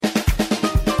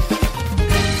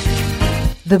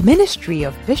The ministry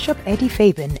of Bishop Eddie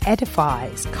Fabian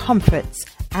edifies, comforts,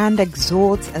 and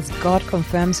exhorts as God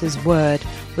confirms His word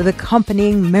with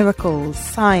accompanying miracles,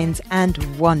 signs, and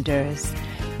wonders.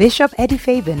 Bishop Eddie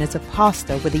Fabian is a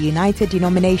pastor with the United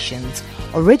Denominations,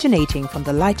 originating from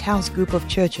the Lighthouse Group of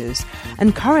Churches,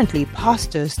 and currently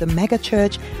pastors the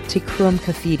megachurch Tikrum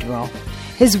Cathedral.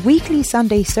 His weekly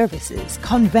Sunday services,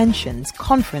 conventions,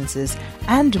 conferences,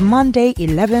 and Monday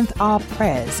 11th hour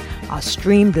prayers are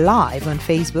streamed live on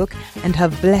Facebook and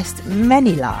have blessed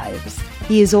many lives.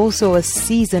 He is also a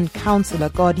seasoned counselor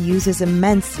God uses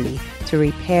immensely to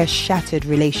repair shattered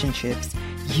relationships.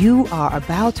 You are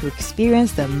about to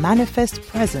experience the manifest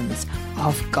presence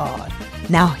of God.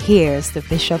 Now here's the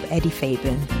Bishop Eddie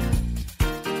Fabian.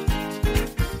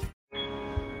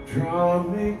 Draw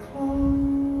me close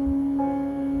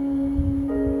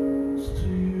to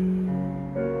you.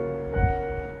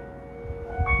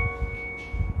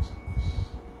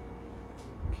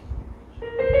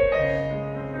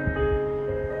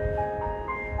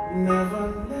 Never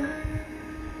let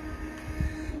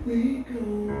me go.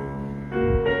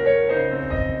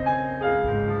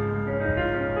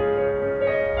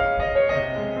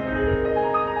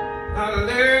 I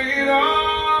lay it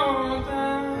all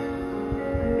down.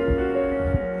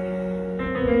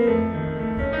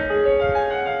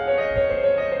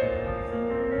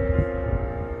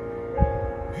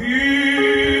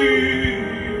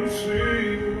 He'll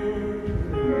save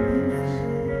us.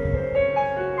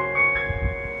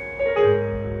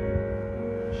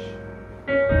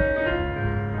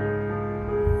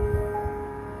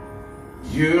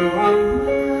 You are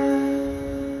my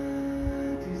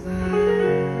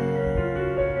desire.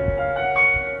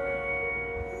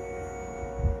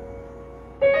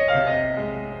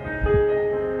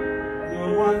 No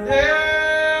one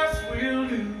else will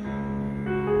do.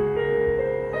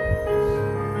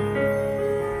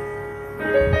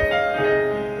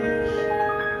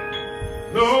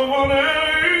 No one else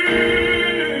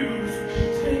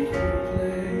can take your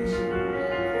place.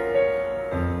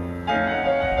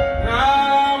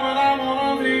 Now when I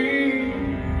wanna be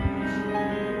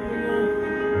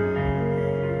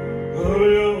of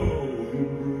your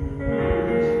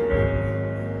embrace.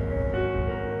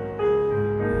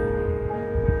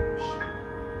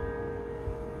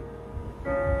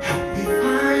 Help me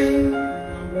find my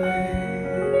way.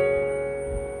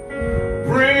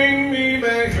 Bring me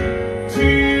back to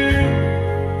you.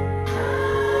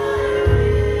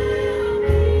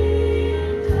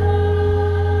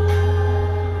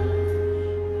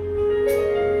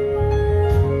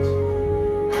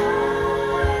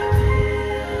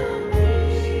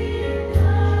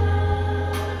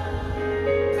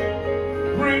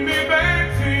 Bring me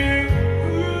back to you.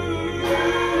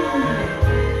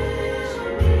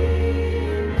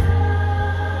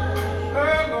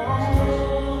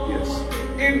 Yes,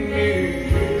 in me.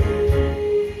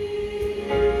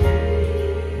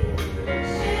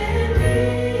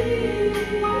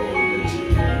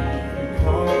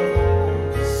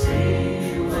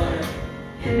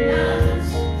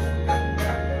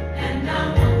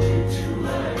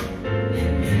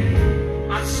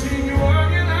 I see you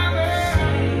working out there.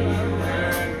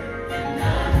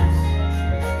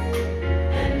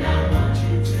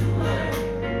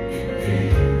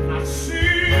 I see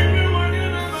you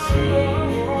working out there.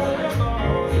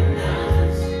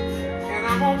 And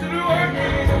I want you to work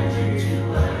it.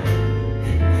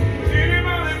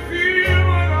 Anybody feel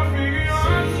like I feel?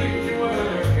 I see you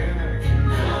working.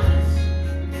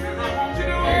 And I want you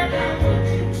to work it.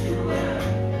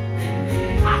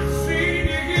 I see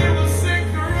you heal the sick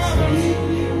through others.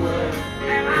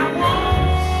 And I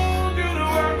want you to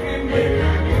work in me. And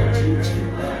I want you to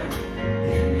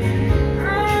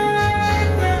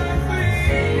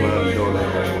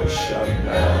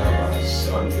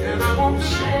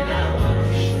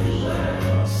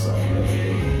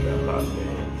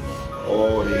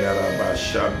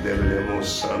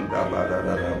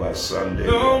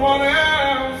no one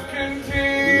else can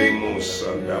take.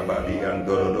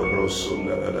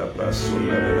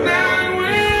 Now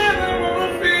when I wanna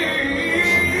feel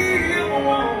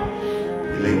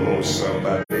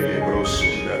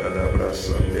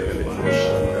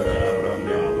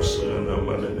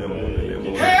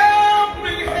help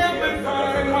me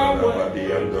find my way.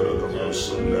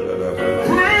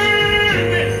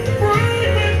 Bring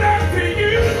me back to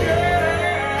you,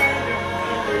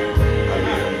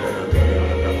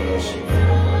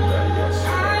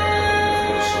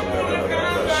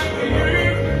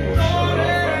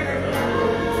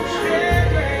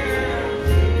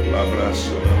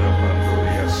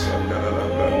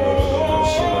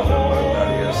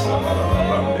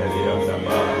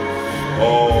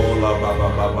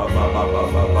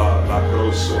 La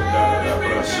crosso da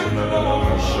brasona la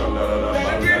mashanda la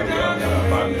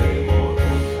banda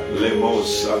le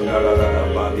mossa la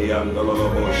badiando lo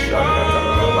moshanda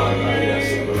la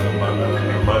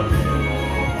banda.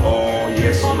 Oh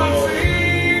yes, Lord.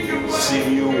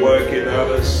 See you work in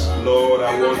others, Lord. I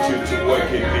want you to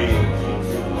work in me.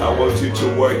 I want you to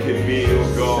work in me, oh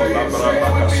God. La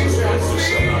brava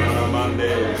casuna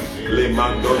mande le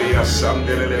mandori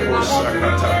asandele le mossa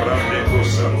catabrande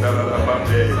cosandara la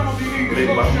bande le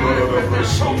mandoro lo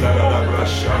brosondara la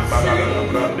brashamba la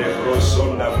brande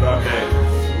brosonda brande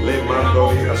le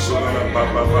mandori asuna la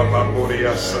baba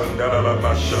boria sandara la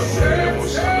bashandele le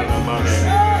mossa la mande.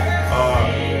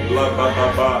 La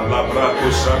baba la braco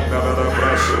sandara la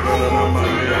brasona la mande.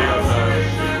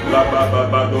 La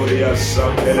baba doria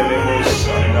sandele le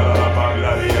mossa la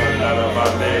banda la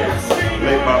bande.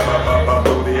 Le baba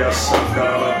doria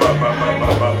sandara la baba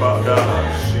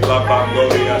la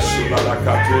bandoria sulla la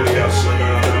caturia sulla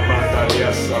la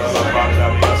mandaria sulla la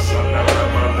bandaria sandara la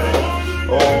bande.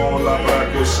 Oh la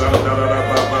braco sandara la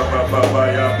baba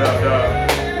ya da.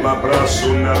 La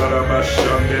brasuna la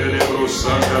bashandere de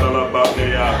brosandara la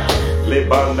bandea. Le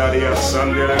bandaria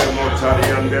sandere le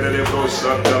motaria andere de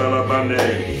brosandara la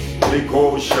bande. Le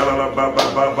koshala la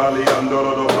baba li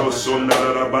andoro do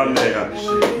brosandara la bandea.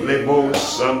 Le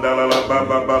bosandara la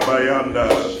baba yanda.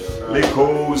 Le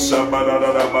cosa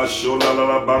badara la bashola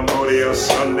la bandoria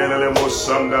sandere le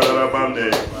mosandara la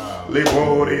bande. Le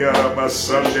boria la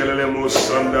basandere le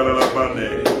mosandara la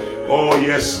bande. Oh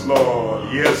yes,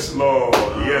 Lord. Yes, Lord.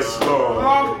 Yes, Lord.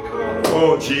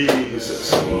 Oh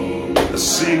Jesus.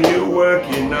 Seen you work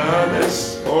in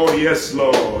others. Oh yes,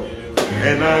 Lord.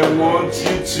 And I want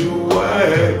you to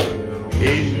work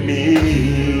in me.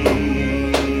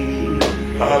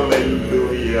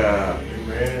 Hallelujah.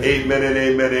 Amen and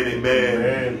amen and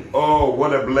amen. Oh,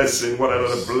 what a blessing. What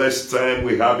another blessed time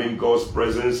we have in God's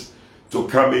presence. To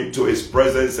come into His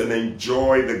presence and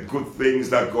enjoy the good things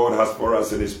that God has for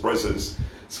us in His presence.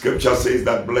 Scripture says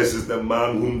that blesses the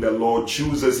man whom the Lord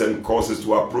chooses and causes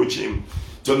to approach Him.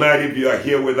 Tonight, if you are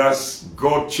here with us,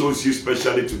 God chose you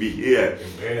specially to be here.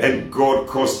 Amen. And God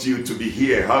caused you to be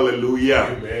here. Hallelujah.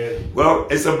 Amen. Well,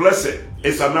 it's a blessing.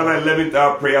 It's another 11th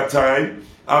hour prayer time.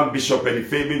 I'm Bishop Eddie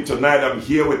Fabian. Tonight, I'm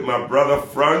here with my brother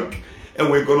Frank. And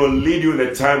we're going to lead you in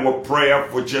a time of prayer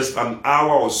for just an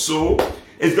hour or so.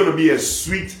 It's going to be a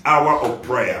sweet hour of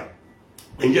prayer.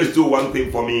 And just do one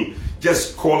thing for me.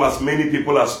 Just call as many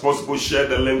people as possible. Share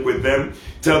the link with them.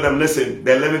 Tell them, listen,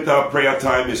 the 11th hour prayer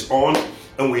time is on.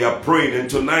 And we are praying. And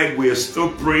tonight we are still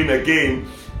praying again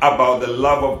about the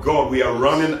love of God. We are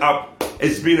running up.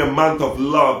 It's been a month of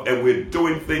love. And we're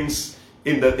doing things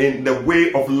in the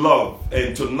way of love.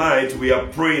 And tonight we are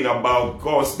praying about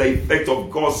the effect of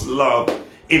God's love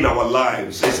in our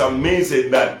lives. It's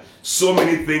amazing that so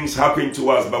many things happen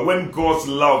to us, but when God's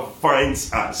love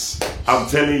finds us, I'm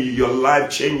telling you, your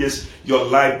life changes, your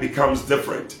life becomes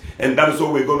different. And that is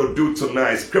what we're going to do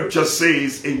tonight. Scripture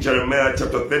says in Jeremiah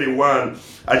chapter 31,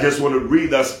 I just want to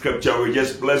read that scripture. We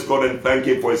just bless God and thank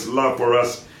Him for His love for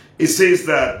us. It says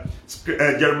that,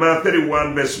 Jeremiah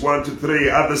 31 verse 1 to 3,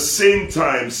 at the same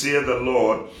time, saith the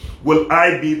Lord, will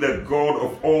I be the God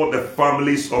of all the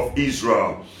families of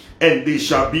Israel, and they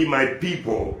shall be my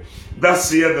people. Thus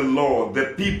saith the Lord,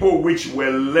 the people which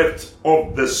were left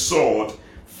of the sword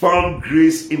found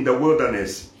grace in the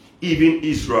wilderness, even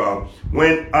Israel,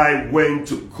 when I went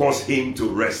to cause him to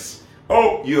rest.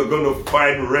 Oh, you're going to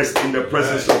find rest in the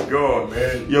presence of God.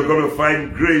 Amen. You're going to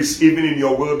find grace even in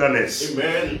your wilderness.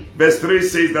 Amen. Verse 3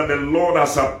 says that the Lord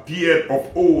has appeared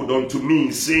of old unto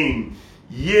me, saying,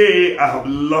 yea, I have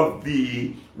loved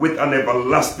thee with an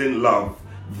everlasting love.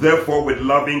 Therefore with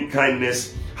loving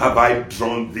kindness have I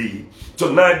drawn thee.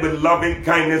 Tonight with loving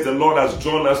kindness, the Lord has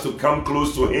drawn us to come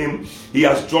close to Him. He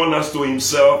has drawn us to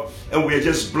Himself. And we're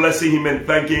just blessing Him and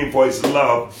thanking Him for His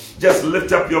love. Just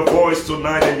lift up your voice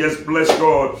tonight and just bless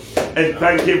God and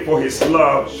thank Him for His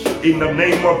love. In the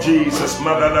name of Jesus.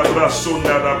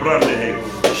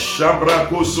 Shabra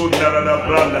kusunda la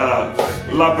branda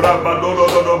la braba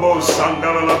do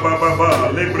sandara la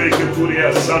baba le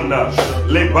breketuria sanda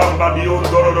le bamba di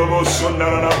ondoro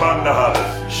sundara la banda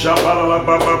shabala la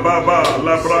baba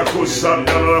la braku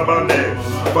sandara la bande.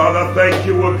 Father, thank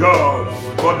you, O God,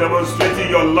 for demonstrating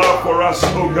your love for us,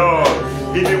 O God.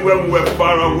 Even when we were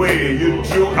far away, you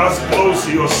drew us close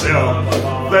to yourself.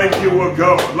 Thank you, O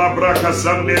God. La braka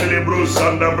sande le bru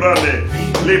sanda brande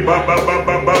le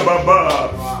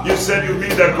baba. You said you be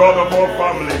the God of all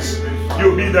families.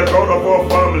 You be the God of all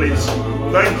families.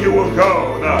 Thank you, O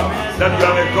God, that you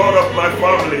are the God of my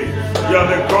family. You are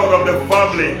the God of the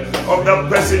family of that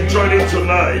person joining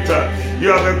tonight.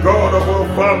 You are the God of all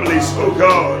families, oh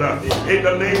God. In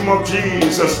the name of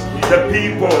Jesus, the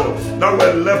people that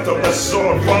were left of the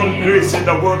sword found grace in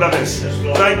the wilderness.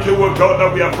 Thank you, oh God,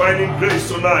 that we are finding grace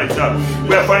tonight.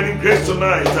 We are finding grace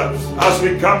tonight as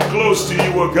we come close to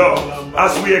you, oh God.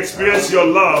 As we experience your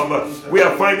love, we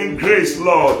are finding grace,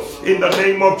 Lord. In the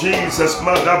name of Jesus.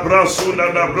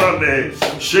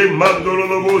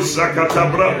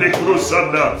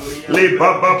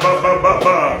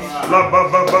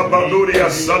 Luria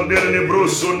Sandere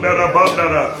Brusundara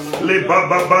Bandara, Le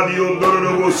Baba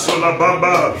Badiondoro Sola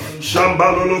Baba,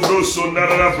 Shambalo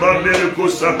Brusundara Brandere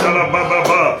Kusatala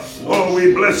Baba. Oh,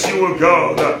 we bless you, O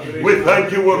God. We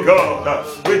thank you, O God.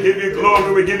 We give you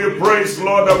glory, we give you praise,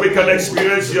 Lord, that we can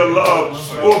experience your love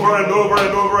over and over and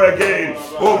over again,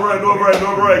 over and over and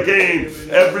over again.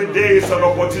 Every day is an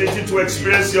opportunity to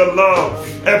experience your love.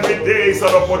 Every day is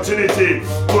an opportunity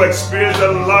to experience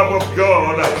the love of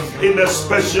God in a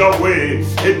special way.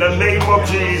 In the name of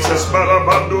Jesus,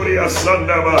 Barabanduria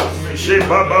Sandaba,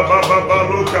 Shebaba Baba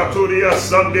Lukaturia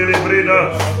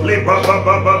Sandelebrina, Libaba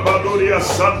Baba Baduria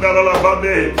Sandala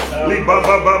Labane,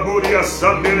 Libaba Baburia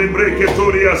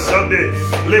Sandelebreketoria Sande,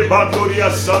 Lebanduria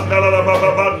Sandala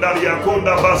Baba Bandaria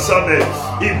Kunda Basane,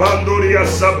 Ibanduria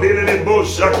Sabine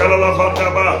Bosha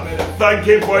Kalalabandaba. Thank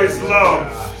him for his love.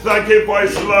 Thank him for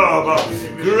his love.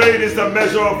 Great is the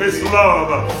measure of his love.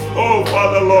 Oh,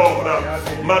 Father Lord.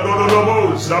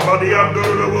 Madorobo,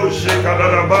 Sabadiandorobo,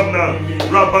 Shekadarabana,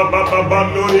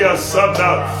 Rabababandoria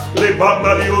Sada,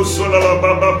 Lebandario Sola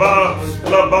Baba,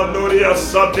 Labandoria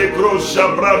Sade Cross,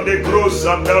 Shabrande Cross,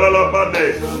 and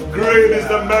Daralabane. Great is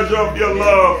the measure of your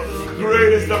love.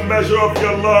 Great is the measure of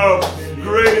your love.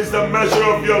 Great is the measure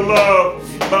of your love.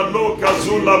 Maloka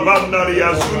Zula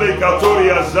Bandaria, Zule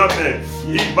Katoria Zane.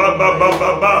 Ibaba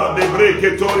Baba, the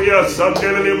Breketoria,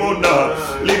 Sandele Mona,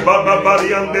 Libaba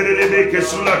Bariandere,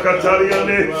 Kesula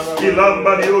Catariane,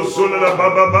 Ilambario Sola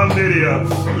Baba Banderia,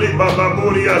 Libaba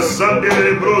Buria,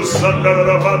 Sandele Bros,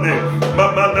 Sandarabane,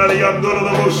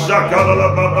 Mamanariandoro Shakala La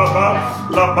Baba,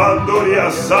 La Bandoria,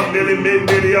 Sandele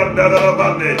Menderia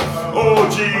Darabane. Oh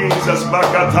Jesus,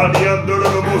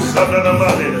 Bakataniandoro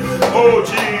Sandarabane. Oh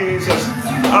Jesus.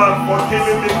 I'm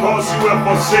forgiven because you were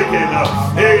forsaken.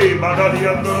 Hey,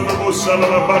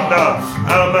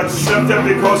 I'm accepted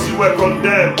because you were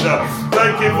condemned.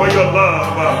 Thank you for your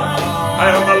love. I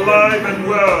am alive and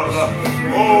well.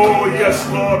 Oh, yes,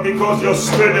 Lord, because your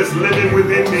spirit is living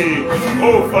within me.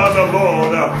 Oh, Father,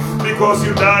 Lord, because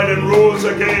you died and rose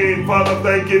again. Father,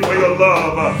 thank you for your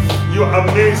love. Your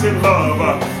amazing love.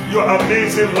 Your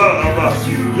amazing love.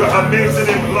 Your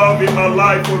amazing love in my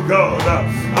life, oh God.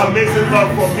 Amazing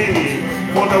love for me,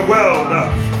 for the world,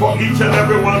 for each and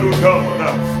every one, oh God.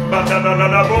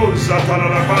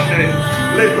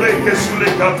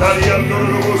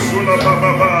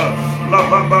 La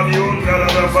Bambadiunda,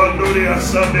 la Bandoria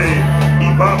Sande,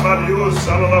 Ibambadius,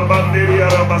 la Banderia,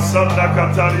 la Basanda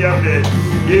Catariande.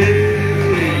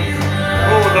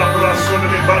 Oh, la Brasone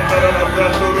de Bandara, la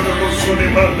Brandoro de Bosone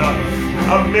Banda.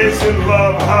 Amazing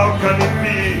love, how can it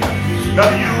be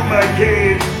that you,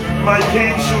 my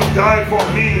king should die for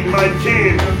me, my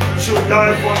king should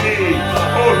die for me.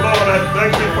 Oh Lord, I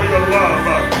thank you for your love.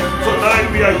 Tonight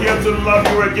we are here to love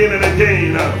you again and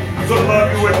again. To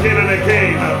love you again and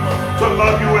again. To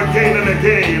love you again and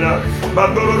again.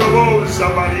 Badorobo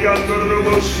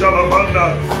Sabariandorobo Shalabanda,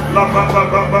 La Baba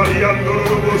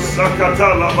Babariandorobo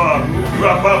Sakatalaba,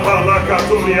 Rababa La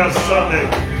Catoria Sande,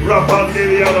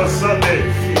 Rabanderia La Sande,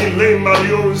 Ile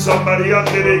Mario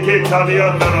Sabariandere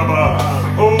Ketaliandaraba.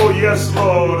 Oh yes,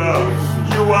 Lord.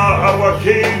 You are our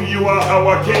King, you are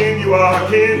our King, you are our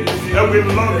King, and we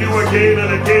love you again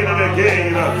and again and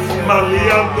again.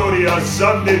 Maliandoria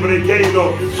Sande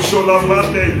Brekedo,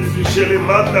 Solamande,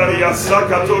 Shelemandaria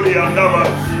Sakatoria Nava,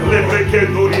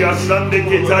 Lebrekedoria Sande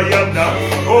Ketayanda,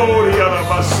 Oh Riana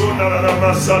Masuna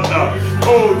Ramasanda,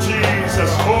 oh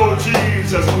Jesus, oh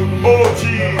Jesus, oh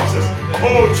Jesus,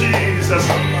 oh Jesus,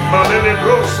 Malele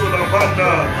Broso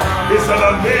Lavanda. It's an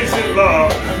amazing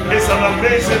love, it's an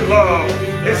amazing love.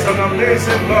 It's an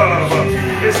amazing love.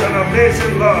 It's an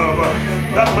amazing love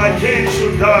that my King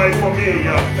should die for me.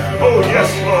 Oh yes,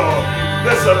 Lord.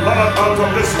 There's a love out of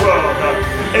this world.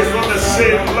 It's not the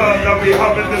same love that we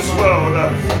have in this world.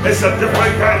 It's a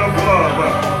different kind of love.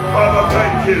 Father,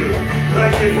 thank you.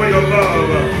 Thank you for your love.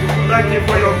 Thank you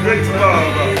for your great love.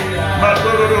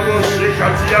 Madorobo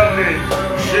Shekatiane.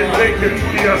 Shebreke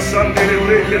Turia Sandere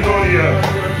Brekedoria.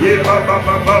 Ye Baba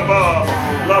Baba.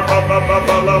 La Baba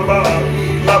Baba Laba.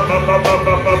 La Baba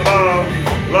Baba Baba.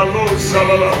 La Losa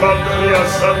La Banderia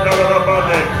Sandara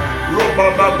Bane.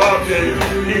 Robababate,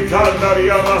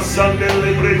 Itandaria Sande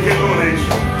Lebrekenore,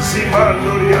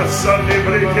 Simandoria Sande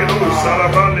Brekeno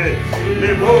Sarabane,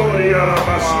 Leboria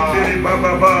Rabasunderi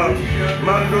Baba,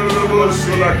 Mandoro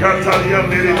Sula Catalia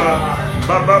Deriva,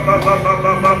 Baba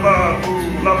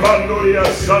Labandoria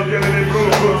Sande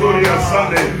Lebrocotoria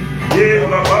Sande, Ye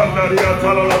Labandaria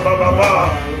Talala Baba,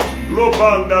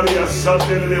 Lobandaria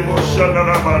Sande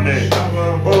Leboshanarabane.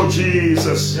 Oh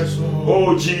Jesus,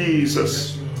 oh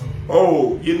Jesus.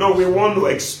 Oh, you know, we want to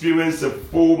experience the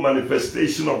full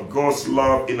manifestation of God's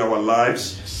love in our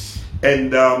lives.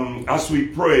 And as we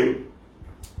pray,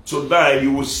 tonight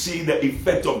you will see the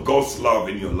effect of God's love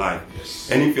in your life.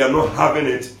 And if you are not having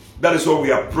it, that is what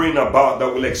we are praying about,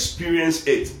 that we'll experience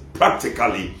it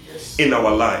practically in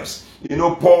our lives. You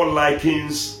know, Paul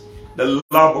likens the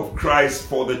love of Christ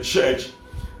for the church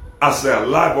as the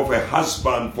love of a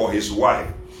husband for his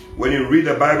wife. When you read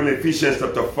the Bible in Ephesians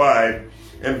chapter 5,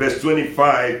 and verse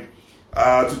 25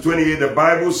 to 28, the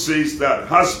Bible says that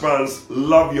husbands,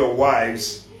 love your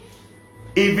wives,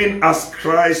 even as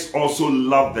Christ also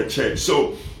loved the church.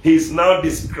 So he's now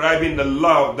describing the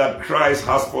love that Christ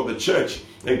has for the church,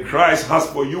 and Christ has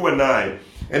for you and I.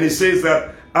 And he says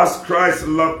that as Christ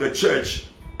loved the church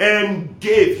and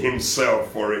gave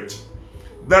himself for it,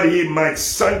 that he might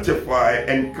sanctify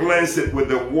and cleanse it with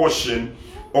the washing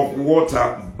of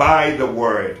water by the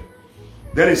word.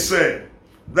 Then he said,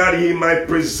 that he might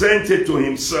present it to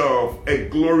himself a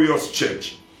glorious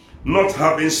church, not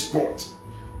having spot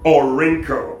or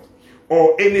wrinkle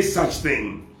or any such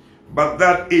thing, but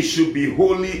that it should be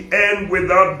holy and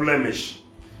without blemish.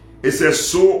 It says,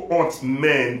 so ought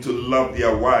men to love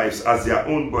their wives as their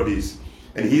own bodies,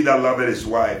 and he that loveth his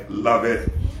wife loveth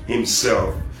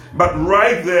himself. But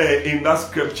right there in that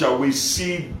scripture, we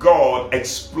see God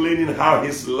explaining how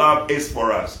his love is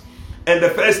for us. And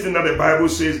the first thing that the Bible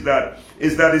says that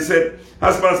is that he said,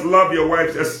 husbands, love your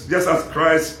wives just as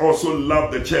Christ also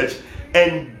loved the church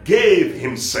and gave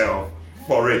himself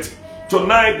for it.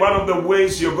 Tonight, one of the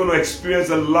ways you're going to experience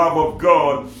the love of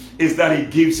God is that he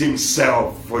gives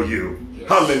himself for you. Yes.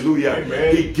 Hallelujah.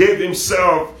 Amen. He gave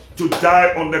himself to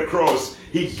die on the cross.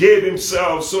 He gave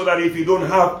himself so that if you don't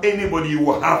have anybody, you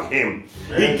will have him.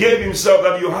 Amen. He gave himself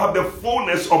that you have the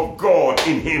fullness of God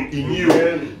in him, in you.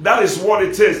 Amen. That is what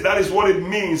it is. That is what it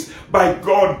means by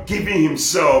God giving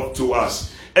himself to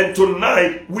us. And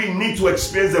tonight, we need to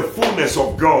experience the fullness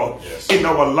of God in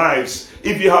our lives.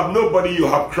 If you have nobody, you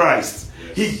have Christ.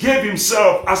 He gave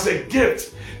himself as a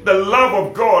gift. The love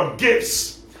of God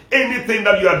gives. Anything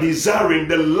that you are desiring,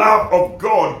 the love of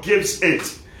God gives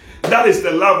it. That is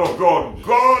the love of God.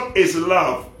 God is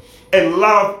love, and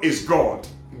love is God.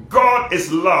 God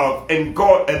is love, and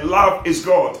love is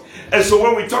God. And so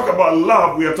when we talk about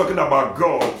love, we are talking about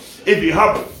God. If you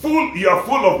are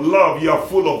full of love, you are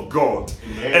full of God.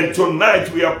 Amen. And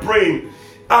tonight we are praying,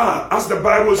 as the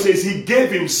Bible says, he gave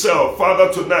himself.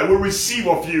 Father, tonight we receive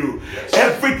of you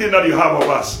everything that you have of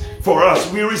us. For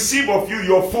us, we receive of you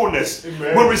your fullness.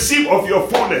 Amen. We receive of your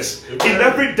fullness. Amen. In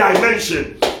every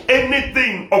dimension.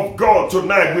 Anything of God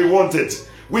tonight, we want it.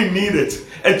 We need it.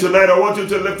 And tonight I want you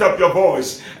to lift up your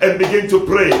voice and begin to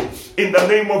pray in the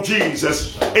name of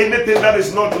Jesus. Anything that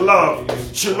is not love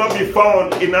should not be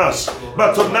found in us.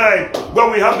 But tonight,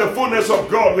 when we have the fullness of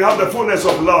God, we have the fullness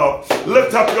of love.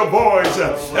 Lift up your voice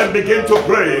and begin to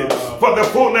pray for the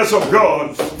fullness of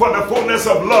God, for the fullness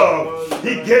of love.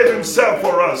 He gave himself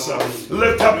for us.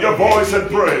 Lift up your voice and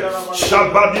pray.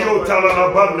 Shabadio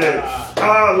talalabande.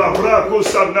 Labrako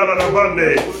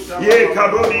sandarabande. Ye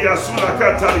kadonia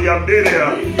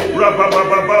sulakatarianderia.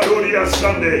 Rabababadoria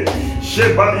sande.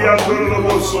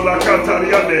 Shebaliandoro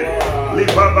sulakatariande.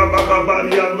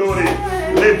 Libabababariandori.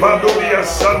 Lebadoria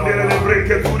sandere de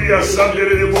breketuria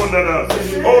sandere de bonana.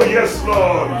 Oh yes,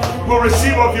 Lord. We'll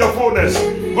receive of your fullness.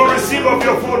 We'll receive of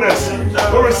your fullness.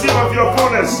 We'll receive of your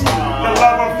fullness. The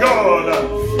love of God.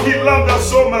 He loved us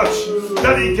so much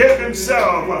that he gave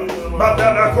himself.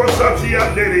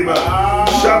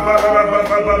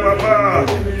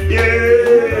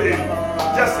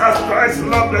 Just as Christ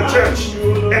loved the church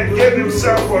and gave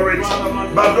himself for it.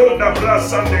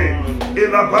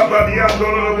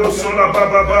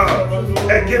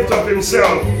 A gift of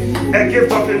himself. A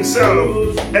gift of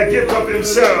himself. A gift of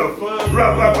himself.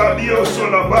 Rababadio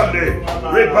solabande.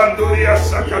 Rebandoria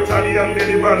sakatarian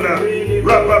delibanda.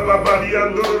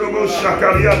 Rabababadiandoro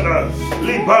shakarianda.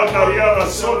 Libandariana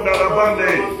sonda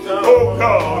labande. Oh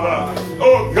God.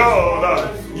 Oh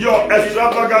God. Your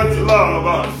extravagant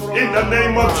love in the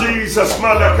name of Jesus.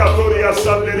 Malakatoria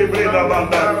Sandere Breda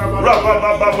Banda.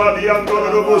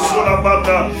 Rabababadiandoro Busula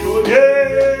Banda. Yay!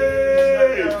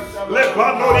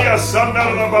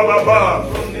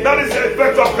 That is the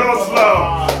effect of God's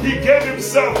love. He gave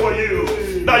himself for you,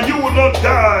 that you will not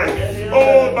die.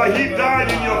 Oh, but he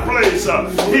died in your place.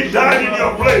 He died in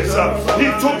your place.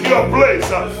 He took your place.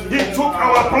 He took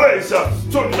our place.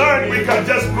 Tonight we can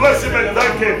just bless him and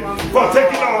thank him for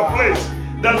taking our place.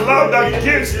 The love that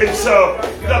gives himself,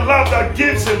 the love that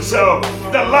gives himself,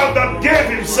 the love that gave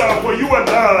himself for you and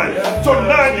I.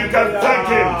 Tonight you can thank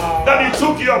him that he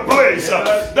took your place,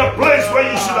 the place where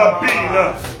you should have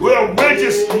been, where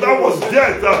wages that was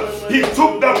death. He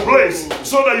took that place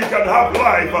so that you can have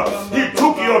life. He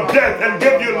took your death and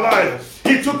gave you life.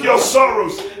 He took your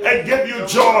sorrows and gave you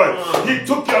joy. He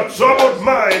took your troubled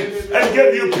mind and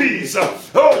gave you peace.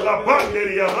 Oh, la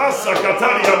banderia rasa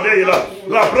kataria neila,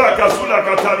 la braca sulla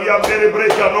kataria nere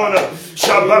brecanona,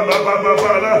 shababa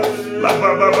babala, la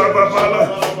baba babala,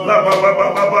 la baba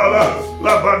babala,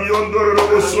 la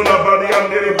baniondoro sulla badia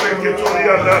nere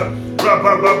breketoriana.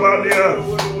 Rabababania,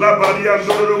 la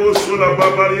baniondoro sulla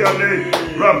babariane,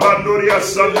 rabandoria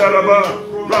sandaraba.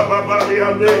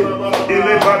 Rababariande,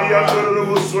 ile bariando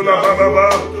musula bababa,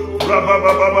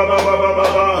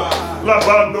 rabababababababa, la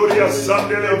bandoria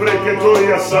sandele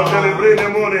breketoria sandele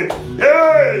brenemone,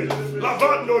 hey, la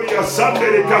bandoria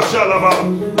sandele kashalaba,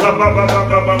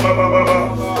 rabababababababa,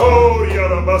 oh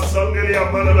yaraba sandele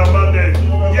amana la mande.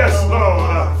 Yes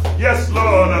Lord, yes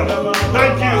Lord,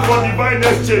 thank you for divine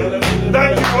exchange,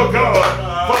 thank you for God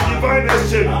for divine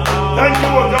exchange, thank you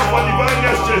for God for divine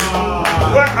exchange.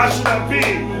 Where I should have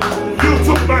been, you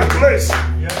took my place.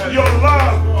 Your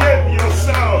love gave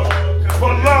yourself.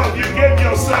 For love, you gave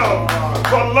yourself.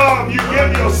 For love, you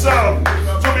gave yourself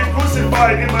to be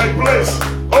crucified in my place.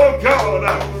 Oh God,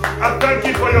 I thank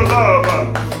you for your love.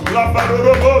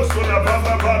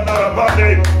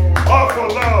 All for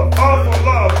love, all for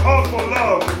love, all for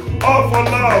love, all for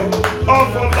love, all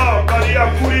for love.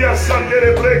 Maria Curia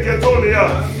Sandere Breketonia,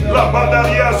 La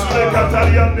Badaria Sule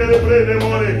Catarian de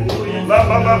Brenemone. La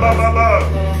ba ba ba ba ba,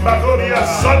 Magoria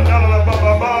Santa la ba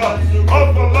ba ba.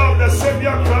 All for love, the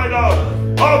Savior cried out.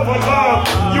 All for love,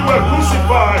 you were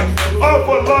crucified. All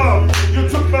for love, you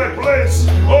took my place.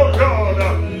 Oh God,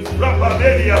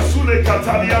 Rabaderia Sule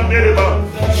Catalian Nereba,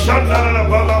 Shanda la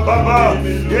ba ba ba ba,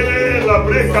 Ele la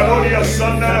Brecanoria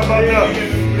Santa la ba.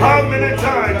 How many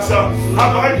times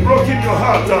have I broken your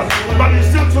heart, but you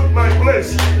still took my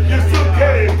place? You still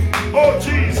came. Oh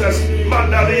Jesus, what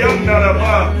manner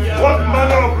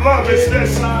of love is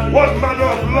this? What manner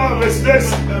of love is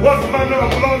this? What manner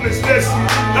of love is this?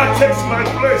 That takes my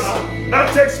place.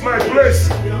 That takes my place.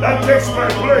 That takes my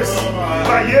place.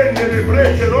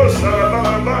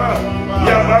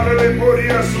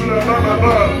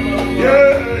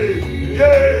 Yay!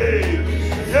 Yay!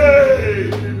 Yay!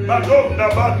 Madonna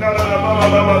Bandara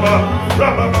Baba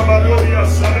Rabba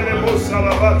Sale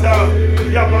Salabata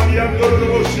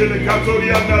Yamaniando Shele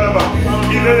Catoriana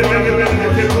Ile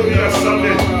Ketoria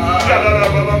Sale Yara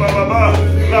Baba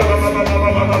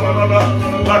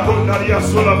La Condaria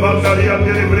Sola Bandaria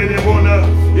de Brenebona.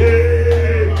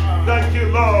 Thank you,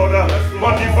 Lord,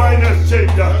 for divine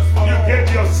exchange. You gave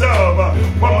yourself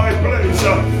for my place.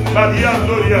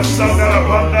 Madiandoria Sandara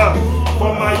Banda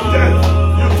for my death.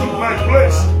 You took my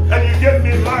place and you gave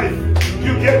me life.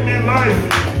 You gave me life.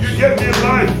 You gave me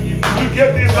life. You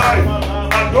gave me life.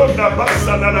 Adonda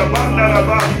Basanana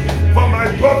Bandaraba. For my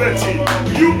poverty,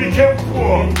 you became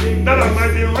poor that I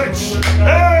might be rich.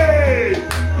 Hey!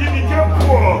 He became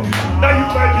poor that you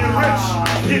might be rich.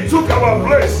 He took our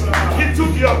place. He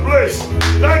took your place.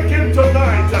 Thank him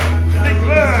tonight.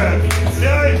 Declare,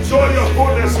 I enjoy your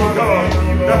fullness of God.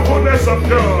 The fullness of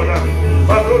God.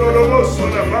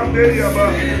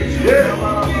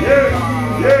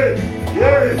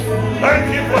 Thank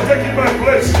you for taking my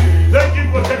place. Thank you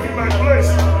for taking my place.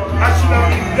 I should have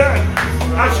been dead.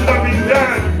 I should have been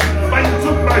dead, but you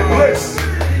took my place.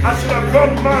 I should have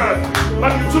gone mad,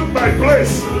 but you took my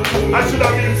place. I should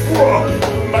have been poor,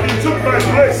 but you took my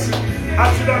place.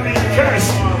 I should have been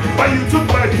cursed, but you took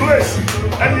my place.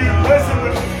 And you blessed me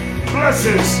with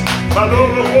blessings.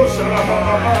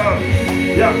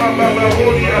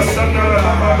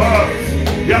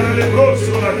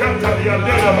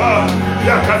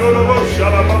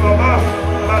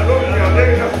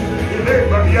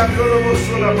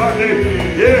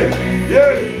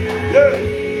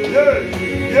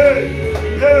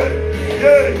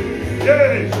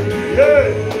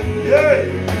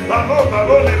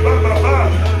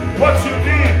 What you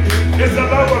need is the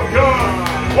love of God.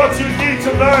 What you need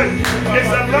tonight is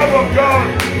the love of God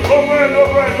over and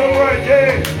over and over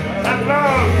again. And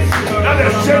love that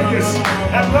exchanges.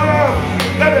 And love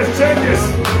that exchanges.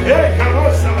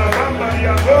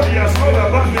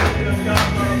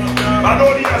 I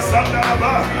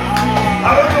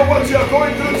don't know what you are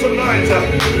going through tonight,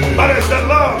 but it's the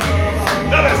love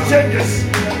that changes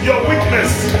your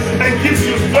weakness and gives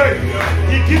you strength.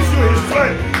 He gives you his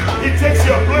strength. He takes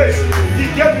your place. He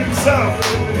gave himself.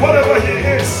 Whatever he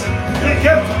is, he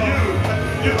gave to you.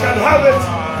 You can have it.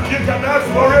 You can ask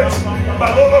for it.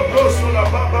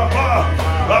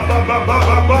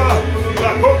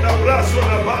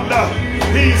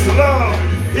 His love,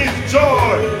 his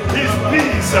joy, his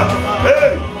peace,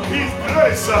 his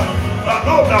grace,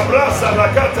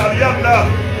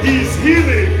 his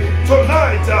healing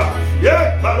tonight.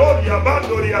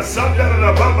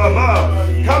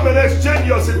 Come and exchange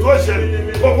your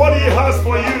situation for what he has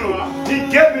for you. He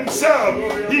gave himself.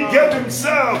 He gave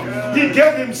himself. He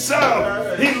gave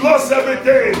himself. He lost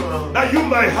everything that you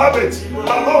might have it.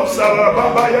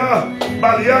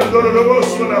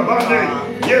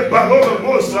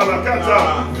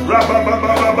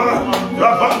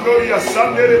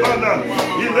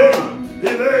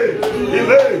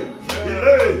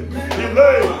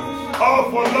 All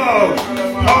for love,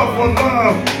 all for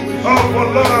love, all for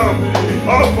love,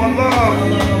 all for love,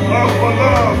 all for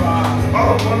love,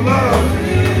 all for love.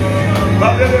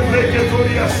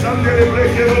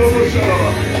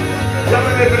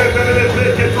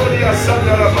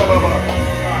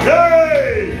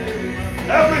 Hey,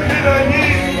 everything I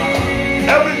need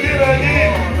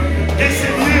is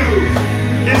in you.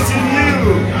 It's in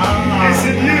you. It's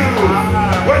in you.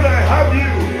 When I have you,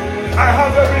 I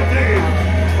have everything.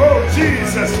 Oh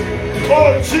Jesus,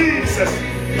 oh Jesus,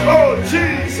 oh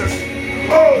Jesus,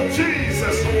 oh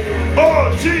Jesus,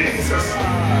 oh Jesus.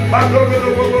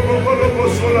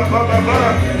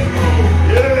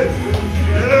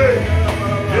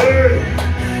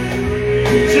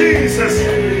 Jesus,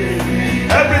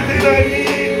 everything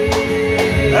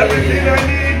I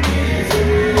need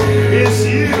is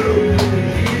you.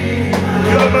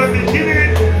 You're my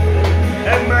beginning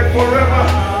and my forever.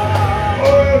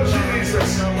 Oh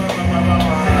Jesus,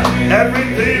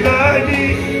 everything I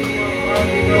need,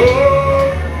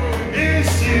 oh, is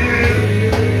you.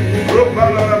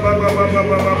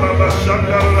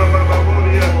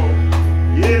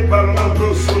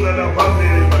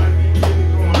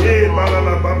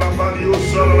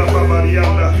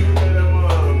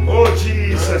 Oh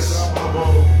Jesus,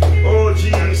 oh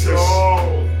Jesus,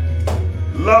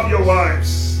 love your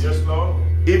wives. Yes, Lord.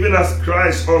 Even as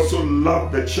Christ also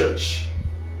loved the church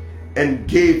and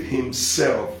gave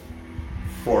himself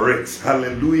for it.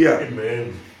 Hallelujah.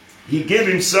 Amen. He gave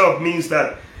himself means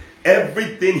that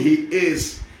everything he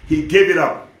is, he gave it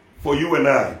up for you and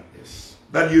I. Yes.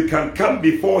 That you can come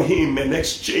before him and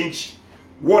exchange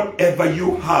whatever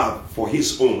you have for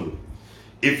his own.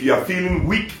 If you are feeling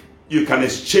weak, you can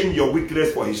exchange your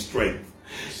weakness for his strength.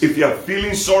 If you are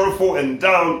feeling sorrowful and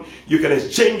down, you can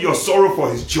exchange your sorrow for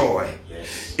his joy.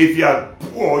 Yes. If you are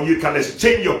poor, you can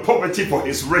exchange your poverty for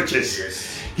his riches.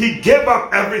 Yes. He gave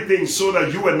up everything so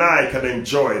that you and I can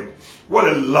enjoy it. What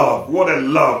a love, what a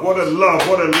love, what a love,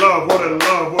 what a love, what a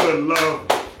love, what a love.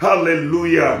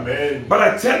 Hallelujah. Amen. But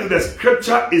I tell you, the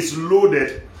scripture is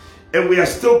loaded. And we are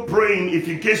still praying. If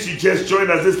in case you just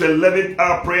joined us, this is the 11th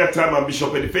hour prayer time. I'm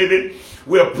Bishop Eddie Fabian.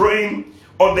 We are praying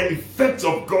on the effects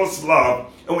of God's love.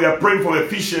 And we are praying from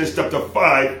Ephesians chapter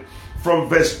 5 from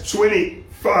verse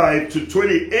 25 to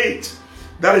 28.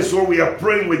 That is what we are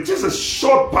praying with. Just a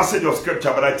short passage of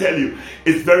scripture, but I tell you,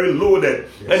 it's very loaded.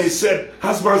 Yes. And he said,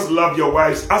 husbands, love your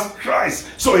wives as Christ.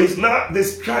 So he's not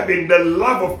describing the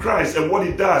love of Christ and what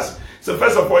he does. So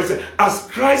first of all, he said, as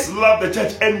Christ loved the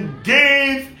church and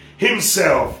gave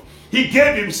himself. He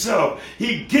gave himself.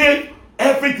 He gave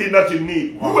everything that you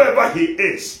need. Wow. Whoever he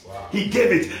is, wow. He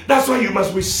gave it. That's why you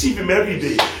must receive him every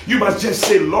day. You must just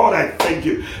say, Lord, I thank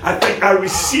you. I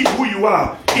receive who you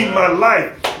are in my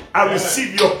life. I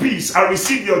receive your peace. I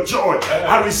receive your joy.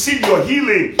 I receive your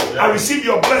healing. I receive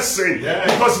your blessing.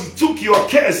 Because he took your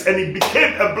curse and it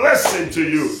became a blessing to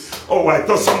you. Oh, I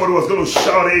thought somebody was going to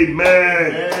shout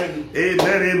amen.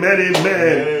 Amen, amen,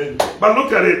 amen. But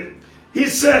look at it. He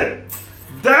said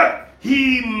that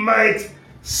he might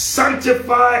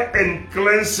sanctify and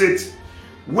cleanse it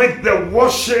with the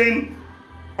washing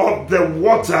of the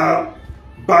water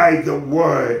by the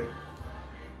word.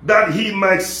 That he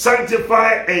might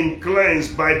sanctify and cleanse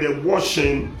by the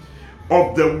washing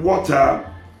of the water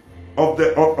of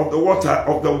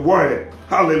the word.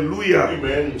 Hallelujah.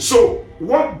 Amen. So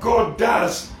what God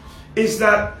does is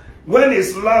that when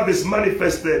his love is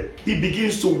manifested, he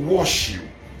begins to wash you.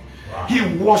 Wow. He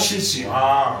washes you.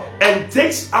 Wow. And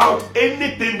takes out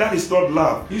anything that is not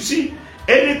love. You see,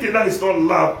 anything that is not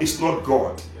love is not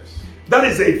God. Yes. That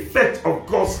is the effect of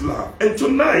God's love. And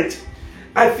tonight,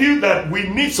 I feel that we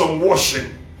need some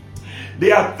washing.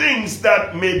 There are things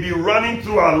that may be running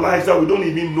through our lives that we don't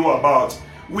even know about.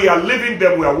 We are living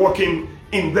them, we are walking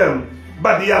in them,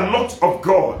 but they are not of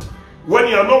God. When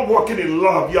you are not walking in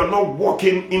love, you are not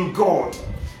walking in God.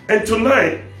 And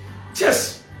tonight,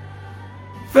 just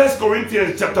 1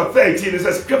 Corinthians chapter 13 is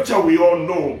a scripture we all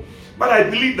know, but I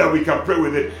believe that we can pray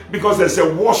with it because there's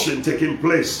a washing taking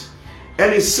place.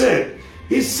 And he's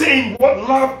saying what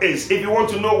love is. If you want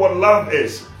to know what love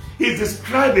is, he's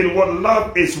describing what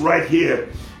love is right here.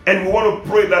 And we want to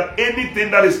pray that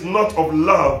anything that is not of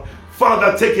love,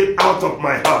 Father, take it out of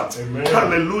my heart. Amen.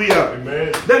 Hallelujah.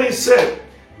 Amen. Then he said,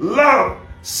 love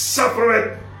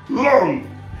suffereth long.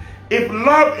 If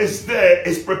love is there,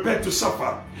 it's prepared to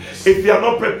suffer. Yes. If you are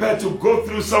not prepared to go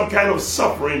through some kind of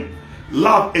suffering,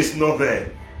 love is not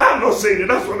there. I'm not saying it.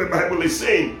 That's what the Bible is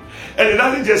saying. And it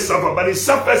doesn't just suffer, but it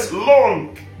suffers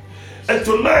long. And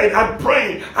tonight I'm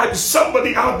praying,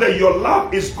 somebody out there, your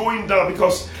love is going down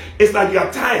because it's like you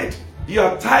are tired. You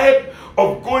are tired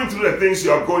of going through the things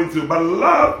you are going through. But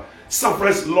love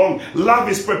suffers long. Love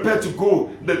is prepared to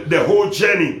go the whole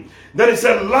journey. Then he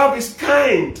said, love is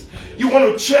kind. You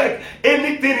want to check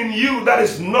anything in you that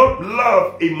is not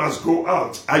love, it must go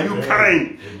out. Are you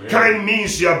kind? Amen. Kind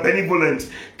means you are benevolent.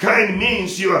 Kind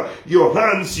means your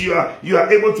hands you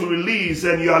are able to release,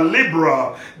 and you are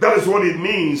liberal. That is what it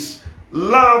means.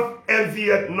 Love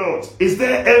envieth not. Is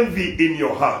there envy in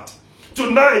your heart?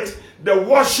 Tonight, the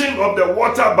washing of the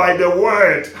water by the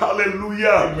word.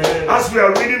 Hallelujah. Amen. As we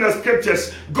are reading the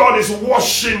scriptures, God is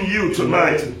washing you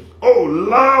tonight. Amen. Oh,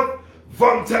 love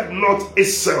vaunted not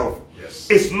itself. Yes.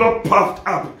 It's not puffed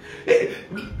up.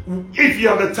 If you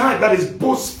are the type that is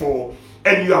boastful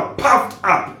and you are puffed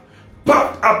up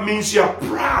means you are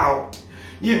proud.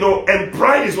 You know, and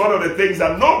pride is one of the things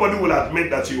that nobody will admit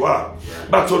that you are.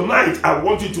 But tonight, I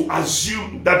want you to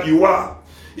assume that you are.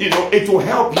 You know, it will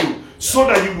help you so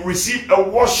that you will receive a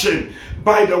washing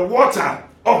by the water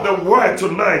of the word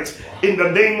tonight in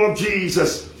the name of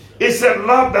Jesus. It said,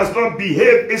 love does not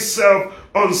behave itself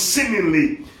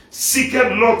unseemingly,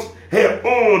 seeketh not her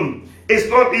own, is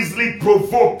not easily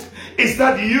provoked. Is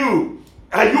that you?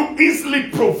 Are you easily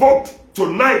provoked?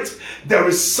 Tonight, there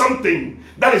is something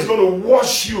that is going to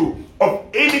wash you of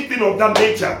anything of that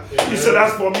nature. Amen. You said,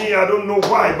 as for me, I don't know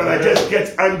why, but I just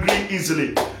get angry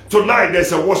easily. Tonight,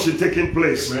 there's a washing taking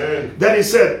place. Amen. Then he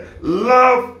said,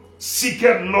 love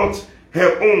seeketh not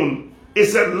her own. He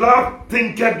said, love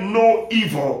thinketh no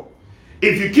evil.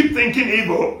 If you keep thinking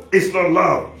evil, it's not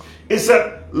love. He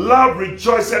said, love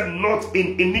rejoiceth not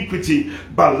in iniquity,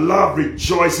 but love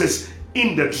rejoices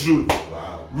in the truth.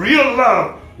 Wow. Real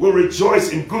love will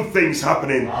rejoice in good things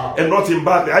happening and not in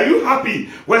bad things. Are you happy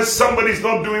when somebody is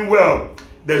not doing well?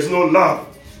 There's no love.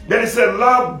 Then he said,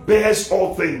 love bears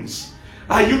all things.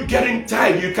 Are you getting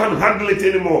tired? You can't handle it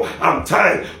anymore. I'm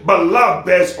tired. But love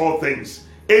bears all things.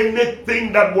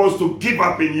 Anything that wants to give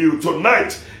up in you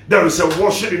tonight, there is a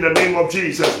washing in the name of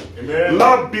Jesus. Amen.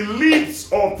 Love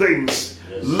believes all things.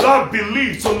 Yes. Love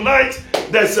believes. Tonight,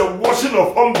 there's a washing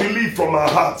of unbelief from our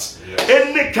hearts. Yes.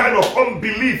 Any kind of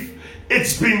unbelief,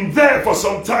 it's been there for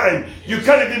some time. You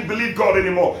can't even believe God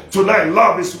anymore. Tonight,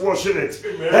 love is washing it.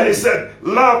 Amen. And he said,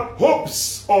 love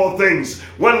hopes all things.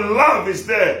 When love is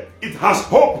there, it has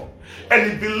hope. And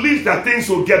it believes that things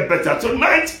will get better.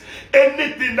 Tonight,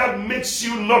 anything that makes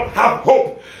you not have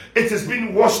hope, it has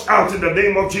been washed out in the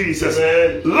name of Jesus.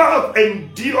 Amen. Love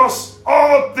endures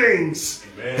all things.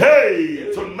 Amen.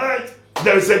 Hey, tonight,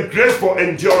 there is a grace for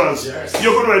endurance. Yes.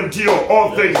 You're going to endure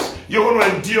all things. You're going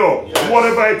to endure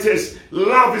whatever it is.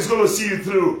 Love is going to see you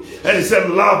through. Yes. And he said,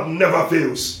 love never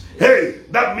fails. Hey,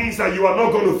 that means that you are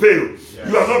not going to fail. Yes.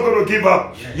 You are not going to give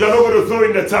up. Yes. You are not going to throw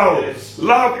in the towel. Yes.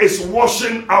 Love is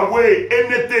washing away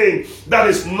anything that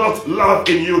is not love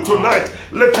in you. Tonight,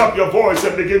 lift up your voice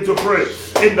and begin to pray.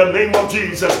 In the name of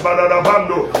Jesus. The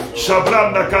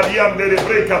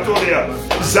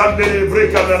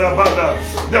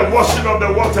washing of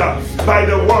the water by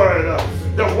the word.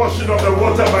 The washing of the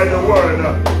water by the word.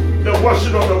 The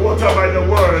washing of the water by the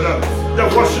word. The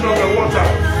washing of the water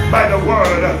by the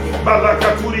word.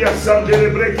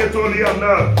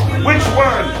 Which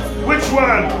one? Which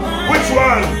one? Which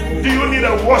one do you need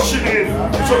a washing in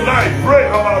tonight? Pray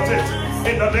about it.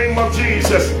 In the name of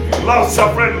Jesus, love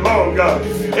suffering longer.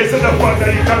 Is it the one that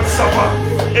you can suffer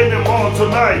anymore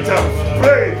tonight?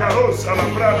 Pray, Karos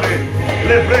Alabrande,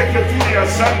 Le Breketuria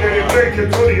Sunday, Le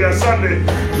Breketuria Sunday,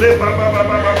 Le Baba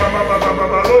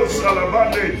Babalos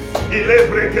Alabande, Le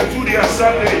Breketuria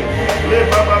Sunday, Le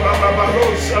Baba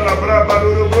Babalos Alabraba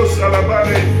Lurubus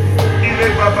Alabande,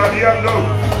 babadiano,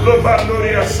 lo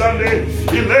bandoria Sunday,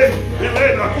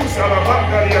 Elena Kusa la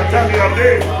bandaria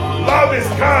Taliade. Love is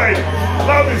kind,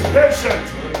 love is patient,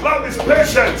 love is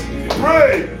patient.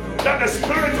 Pray that the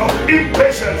spirit of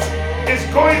impatience is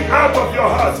going out of your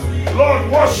heart. Lord,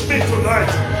 wash me tonight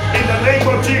in the name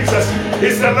of Jesus. He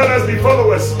said, let us be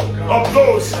followers of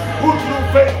those who through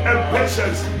faith and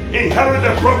patience inherit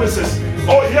the promises.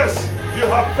 Oh yes, you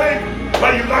have faith,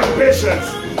 but you lack patience.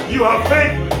 You have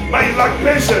faith, but you lack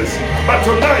patience. But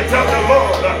tonight, tell the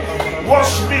Lord,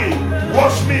 wash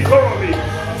me thoroughly.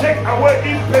 Take away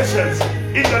impatience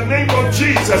in the name of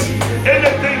Jesus.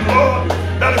 Anything, Lord,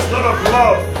 that is not of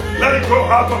love, let it go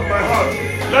out of my heart.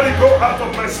 Let it go out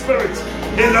of my spirit.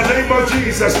 In the name of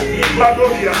Jesus.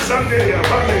 Madonia, Sanderia,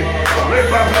 Bane,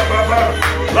 Reba Baba,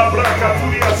 La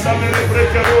Bracaturia, Sandere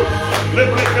Brecaro, Le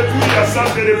Brecaturia,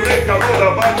 Sandere Brecaro,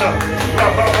 La Banda, La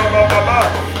Baba Baba,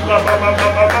 La Baba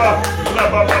Baba, La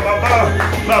Baba Baba,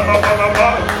 La Baba Baba,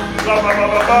 La Baba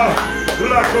Baba,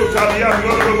 La Cotalia,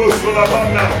 Noroboso, La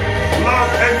Banda.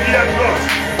 Love envy and not.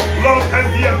 Love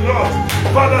envy and not.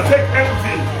 Father, take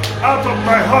envy out of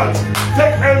my heart.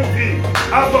 Take envy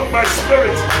out of my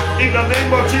spirit in the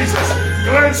name of Jesus.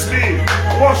 Cleanse me,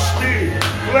 wash me,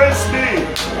 cleanse me,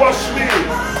 wash me.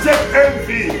 Take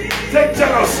envy, take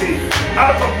jealousy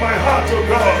out of my heart, oh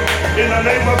God, in the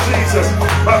name of Jesus.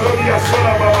 Badonia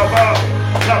sola baba,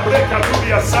 la breca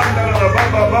tuya sanda la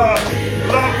baba.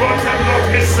 Love content not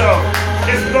itself,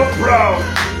 is not proud.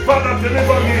 Father,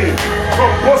 deliver me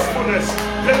from boastfulness,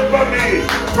 deliver me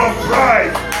from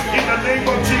pride. In the name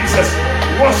of Jesus,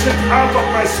 wash it out of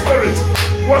my spirit,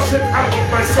 wash it out of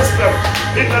my system.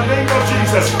 In the name of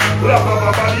Jesus,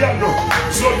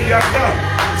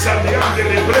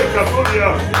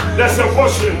 there's a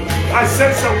washing. I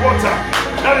sense a water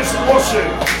that is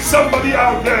washing. Somebody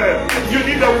out there, you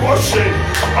need a washing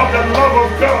of the love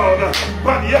of God.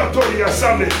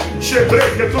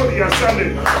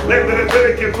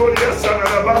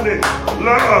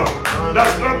 Love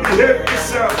does not behave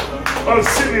itself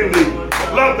unseemingly.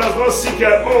 Love does not seek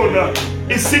her own.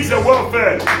 It seeks the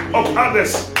welfare of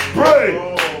others. Pray,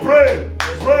 pray,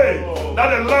 pray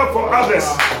that a love for others,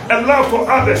 a love for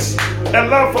others, a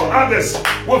love for others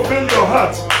will fill your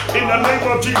heart in the name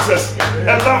of Jesus.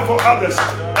 A love for others,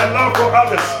 a love for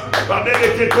others.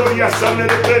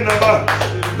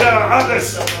 There are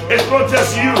others. It's not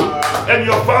just you and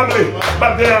your family,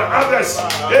 but there are others.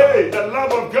 Hey, the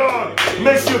love of God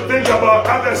makes you think about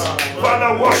others.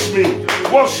 Father, wash me,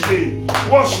 wash me,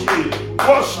 wash me,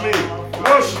 wash me,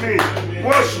 wash me,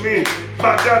 wash me.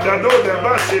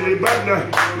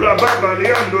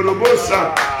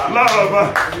 Love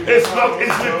is not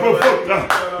easily provoked.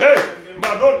 Hey.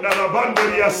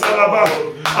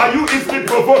 Are you easily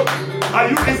provoked? Are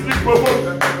you easily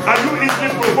provoked? Are you easily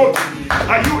provoked?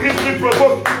 Are you easily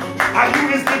provoked? Are you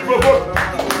easily provoked?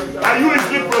 Are you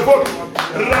easily provoked?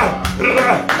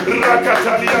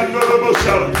 Rakatalia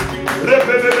Norobosha.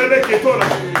 Rebele Ketora.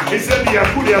 Is a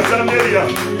Yakuria Zanderia.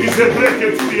 Is a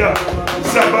breaketuria.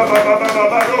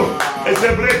 Sababababaro. Is a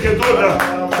breaketona.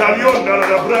 Talionda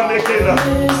la Brande Kena.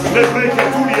 Le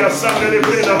breaketuria Sandere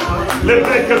Brena. Le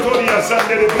breaketoria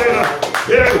Sandere Brena.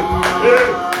 Hey, hey,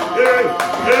 hey,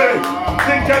 hey.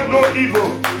 Think of no evil.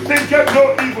 Think of no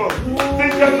evil.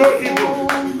 Think of no evil.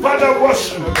 Father,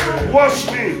 wash me, wash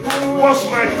me, wash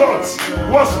my thoughts,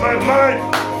 wash my mind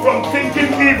from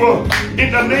thinking evil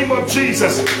in the name of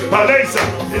Jesus. Palesa,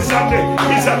 Isande,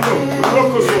 Isando,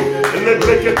 Rokoso,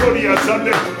 Lebreketoria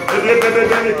Sande,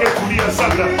 Lebreketoria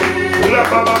Sanda,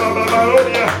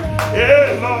 Rababababaronia.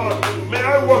 Hey Lord, may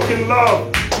I walk in love.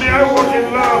 May I walk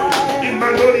in love in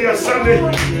Manoria Sunday,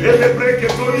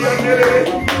 Lebreketoria Nere.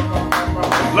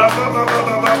 La ba ba ba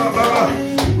ba ba ba.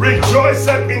 Rejoice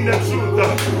in the truth.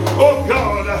 Oh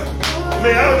God,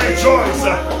 may I rejoice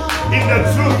in the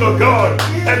truth of God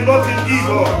and not in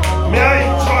evil. May I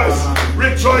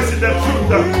rejoice in the truth.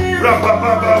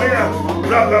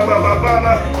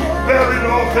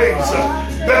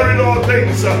 Bearing all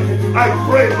things. I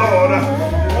pray, Lord,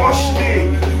 wash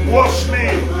me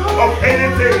of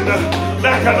anything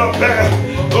that cannot bear.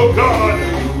 Oh God.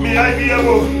 May I be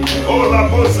able, oh la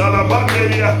bossa la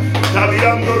banderia,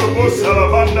 taliando la bossa la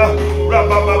banda,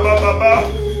 rababababa,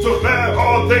 to bear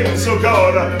all things, oh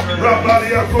God,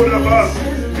 rabalia kuraba,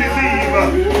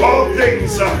 believe all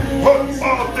things, hope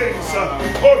all things,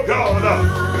 oh God,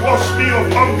 wash me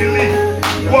of unbelief,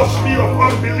 wash me of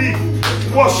unbelief,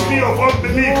 wash me of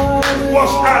unbelief,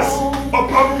 wash us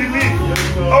of unbelief,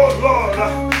 oh Lord,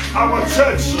 our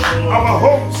church, our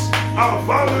homes, our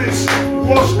families.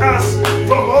 Wash us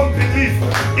from unbelief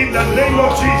in the name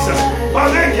of Jesus.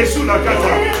 Let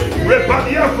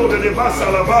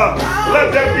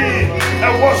there be a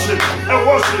washing,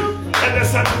 and a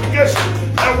sanctification,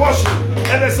 a washing,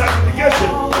 and a sanctification,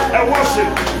 a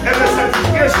washing, and a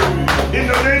sanctification in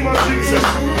the name of Jesus.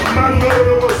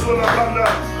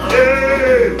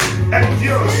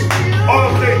 Endures all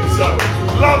things.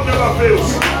 Love never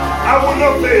fails. I will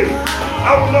not fail.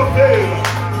 I will not fail.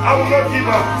 I will not give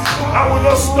up. I will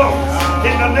not stop.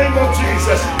 In the name of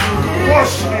Jesus.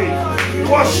 Wash me.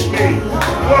 Wash me.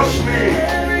 Wash me.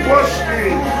 Wash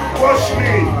me. Wash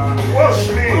me. Wash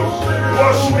me.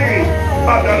 Wash me.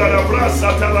 And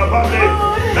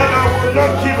I will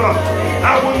not give up.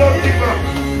 I will not give up.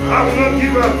 I will not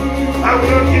give up. I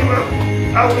will not give up.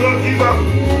 I will not give up.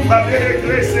 Padere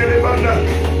grace elevanda.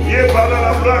 Ye bala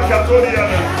la braca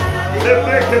toriana. Le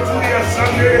breke turia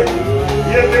sangue.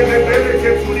 Ye de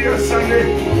breke turia sangue.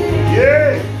 Ye.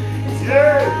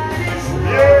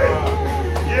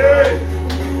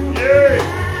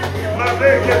 La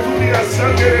breke turia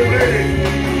sangue breke.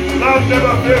 Love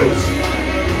never fails.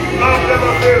 Love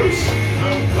never fails.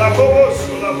 La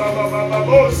bobosa, la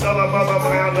babosa, la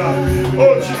babayana.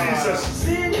 Oh Jesus.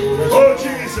 Oh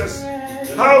Jesus.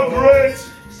 How great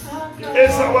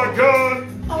is our God?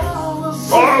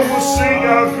 Oh, I will sing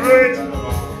how great.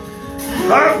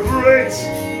 How great.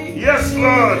 Yes,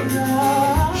 Lord.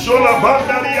 Shola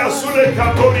bandaria sule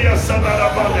katoria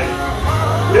sanarabane.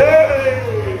 Yay.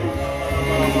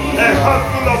 A heart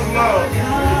full of love.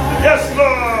 Yes,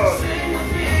 Lord.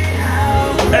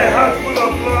 A heart full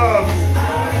of love.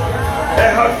 A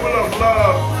heart full of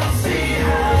love.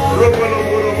 Robolo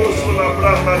borobo sula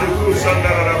branda de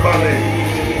kusandarabane.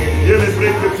 Oh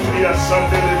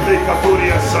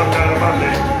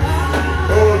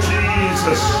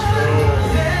Jesus.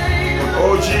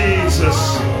 Oh Jesus.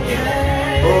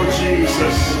 Oh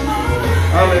Jesus.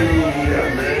 Hallelujah.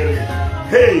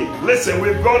 Hey, listen,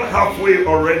 we've gone halfway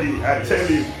already. I tell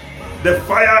you, the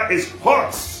fire is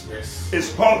hot.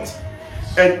 It's hot.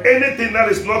 And anything that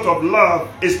is not of love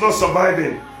is not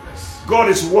surviving. God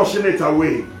is washing it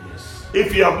away.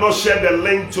 If you have not shared the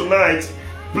link tonight,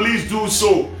 please do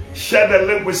so. Share the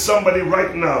link with somebody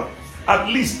right now. At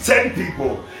least 10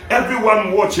 people.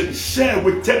 Everyone watching, share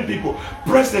with 10 people.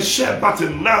 Press the share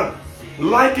button now.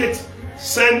 Like it,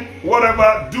 send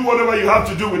whatever, do whatever you have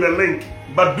to do with the link.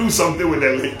 But do something with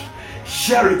the link.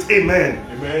 Share it,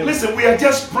 amen. Listen, we are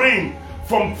just praying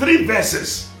from 3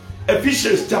 verses.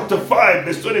 Ephesians chapter 5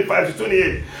 verse 25 to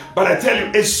 28. But I tell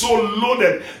you, it's so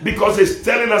loaded because it's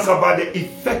telling us about the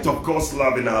effect of God's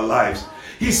love in our lives.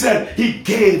 He said he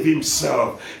gave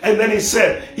himself. And then he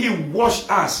said he washed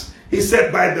us. He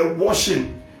said by the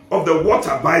washing of the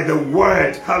water, by the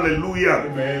word. Hallelujah.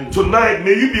 Amen. Tonight,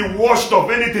 may you be washed of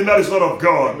anything that is not of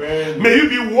God. Amen. May you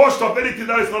be washed of anything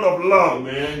that is not of love.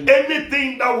 Amen.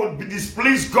 Anything that would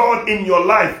displease God in your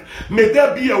life, may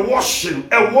there be a washing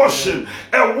by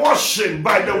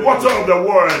the water of the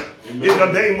word. Amen. In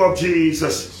the name of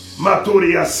Jesus.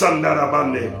 Maturia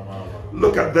Sandarabande.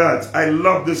 Look at that. I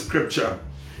love this scripture.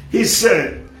 He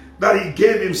said that he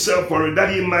gave himself for it, that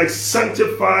he might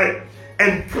sanctify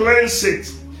and cleanse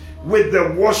it with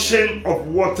the washing of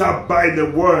water by the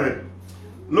word.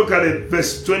 Look at it,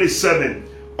 verse 27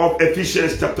 of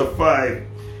Ephesians chapter 5.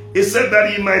 It said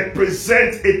that he might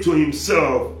present it to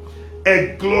himself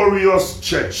a glorious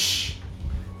church.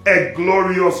 A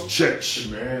glorious church.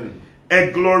 Amen. A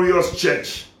glorious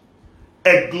church.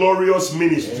 A glorious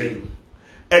ministry. Amen.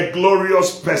 A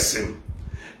glorious person.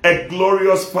 A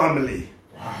glorious family.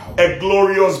 Wow. A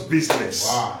glorious business.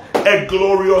 Wow. A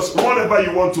glorious, whatever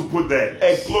you want to put there.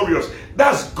 A glorious.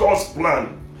 That's God's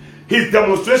plan. His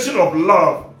demonstration of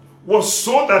love was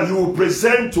so that he would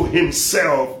present to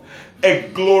himself a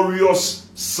glorious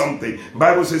something.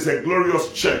 Bible says a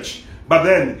glorious church. But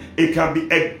then it can be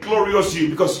a glorious you,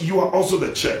 because you are also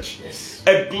the church. Yes.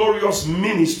 A glorious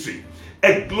ministry.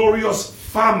 A glorious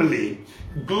family.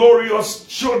 Glorious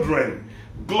children.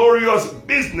 Glorious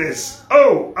business.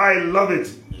 Oh, I love it.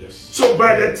 Yes. So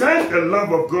by the time the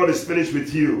love of God is finished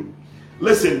with you,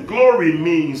 listen, glory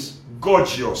means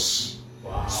gorgeous,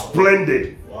 wow,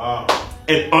 splendid, wow,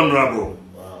 and honorable.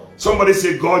 Wow. Somebody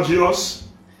say gorgeous,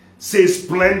 say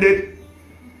splendid,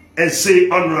 and say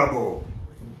honorable.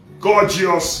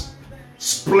 Gorgeous,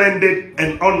 splendid,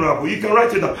 and honorable. You can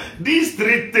write it down. These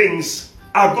 3 things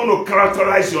are going to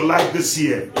characterize your life this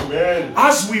year. Amen.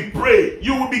 As we pray,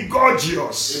 you will be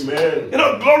gorgeous. Amen. You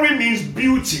know, glory means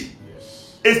beauty.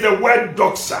 Yes. It's the word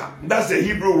doxa. That's the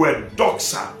Hebrew word,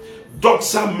 doxa.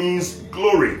 Doxa means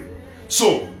glory.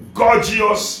 So,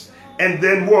 gorgeous, and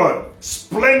then what?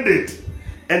 Splendid,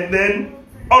 and then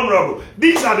honorable.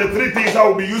 These are the three things that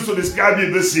will be used to describe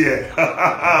you this year.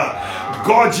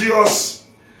 Gorgeous,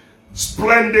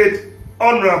 splendid,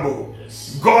 honorable.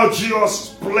 Gorgeous,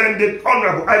 splendid,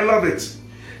 honorable. I love it.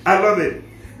 I love it.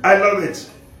 I love it.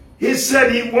 He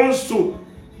said he wants to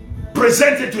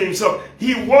present it to himself.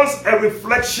 He wants a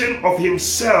reflection of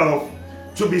himself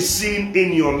to be seen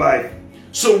in your life.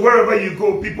 So wherever you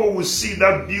go, people will see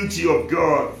that beauty of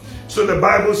God. So the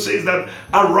Bible says that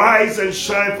arise and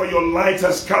shine, for your light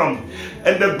has come,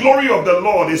 and the glory of the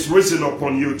Lord is risen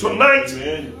upon you. Tonight,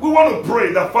 Amen. We want to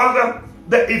pray that, Father,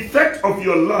 the effect of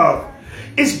your love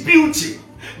is beauty.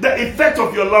 The effect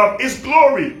of your love is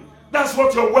glory. That's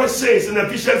what your word says in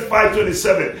Ephesians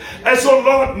 5:27. And so,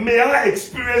 Lord, may I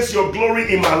experience your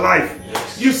glory in my life.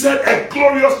 You said a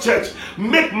glorious church.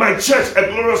 Make my church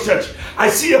a glorious church. I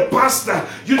see a pastor.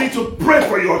 You need to pray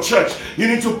for your church. You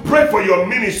need to pray for your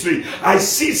ministry. I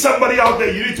see somebody out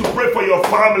there. You need to pray for your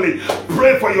family.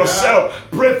 Pray for yourself.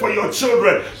 Pray for your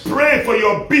children. Pray for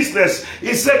your business.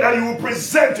 He said that he will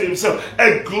present to himself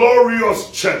a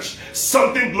glorious church.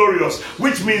 Something glorious,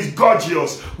 which means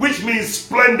gorgeous, which means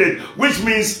splendid, which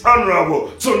means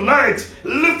honorable. Tonight,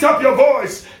 lift up your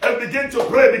voice and begin to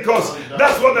pray, because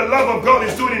that's what the love of God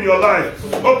is doing in your life.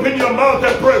 Open your mouth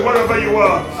and pray wherever you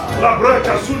are. La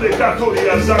braca sulle catori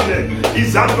azande,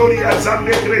 izandori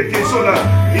azande greke sola,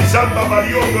 izamba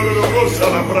mariondo rosa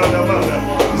la prada manda,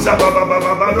 zababa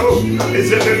babado,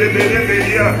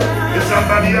 ezebebebebia,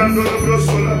 izambariando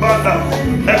rosa la banda.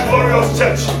 A glorious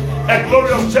church, a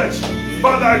glorious church.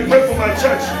 Father, I pray for my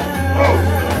church. Oh,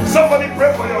 somebody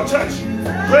pray for your church.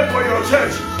 Pray for your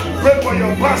church. Pray for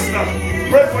your pastor.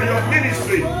 Pray for your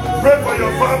ministry. Pray for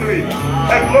your family.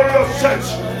 A glorious church.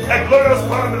 A glorious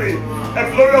family. A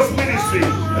glorious ministry.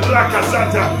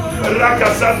 Rakazanda.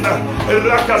 Rakazanda.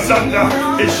 Rakazanda.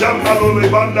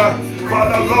 Ijambalolebanda.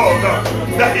 Father, Lord,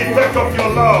 the effect of your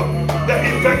love. The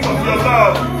effect of your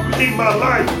love in my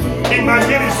life, in my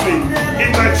ministry,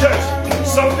 in my church.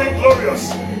 Something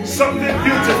glorious, something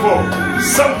beautiful,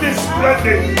 something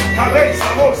splendid,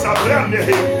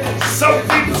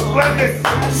 something splendid,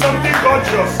 something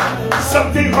gorgeous,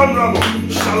 something honorable.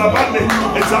 Shalabande,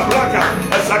 Ezabraka,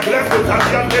 Ezagreko,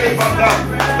 Tadiande, Banda.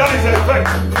 That is the effect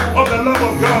of the love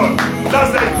of God.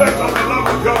 That's the effect of the love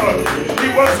of God. He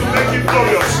wants to make it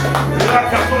glorious.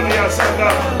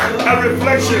 A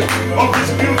reflection of His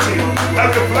beauty, a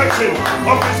reflection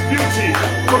of His beauty.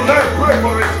 Tonight, pray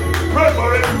for it. Pray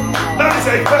for it. That is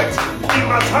the effect. It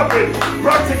must happen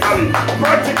practically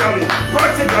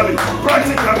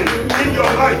in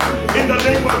your life. In the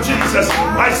name of Jesus,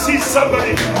 I see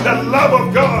somebody. The love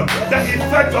of God, the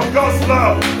effect of God's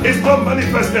love is not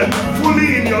manifested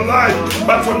fully in your life.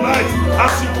 But tonight,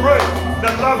 as you pray,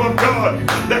 the love of God,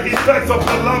 the effect of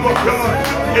the love of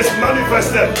God is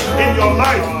manifested in your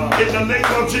life. In the name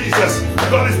of Jesus,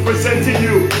 God is presenting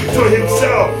you to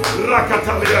Himself.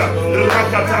 Rakatalia,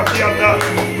 Rakataviana,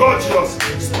 gorgeous,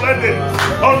 splendid,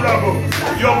 honorable.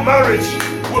 Your marriage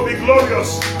will be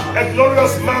glorious. A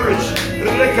glorious marriage.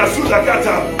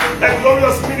 Rekasudakata. A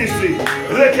glorious ministry.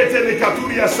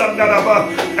 Reketelekaturia Sandaraba.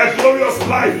 A glorious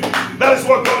life. That is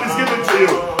what God is giving to you.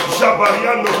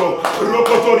 Shabariano,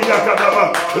 Rokotoria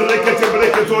Kadaba,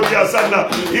 Reketebreketoria Sana,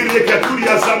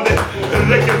 Ireketuria Sande,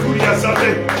 Reketuria Sande,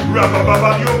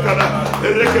 Rabababariokana,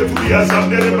 Reketuria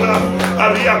Sande,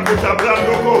 Ariakota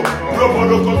Brandoko,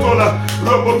 Robodokotola,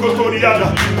 Robokotoriana,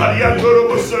 Ariando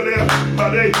Robosole,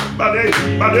 Bade.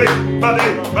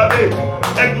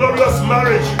 A glorious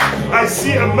marriage. I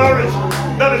see a marriage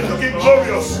that is looking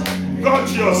glorious.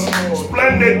 Gorgeous,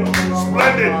 splendid,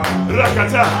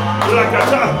 rakata,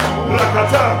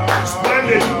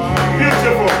 splendid,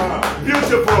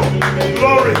 beautiful,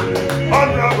 glory,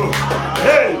 honorable.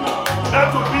 Hey,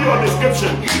 that will be your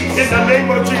description in the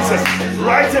name of Jesus.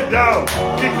 Write it down.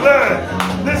 Declare,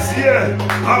 this year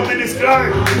I'll be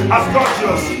described as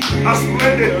gorgeous, as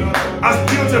splendid, as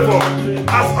beautiful,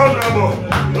 as honorable.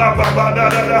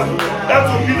 That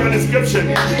will be the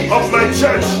description of my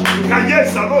church.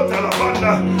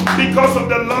 Because of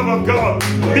the love of God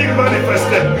being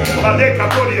manifested.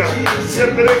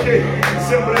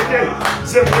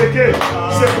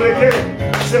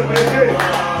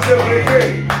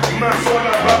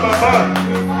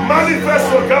 Manifest,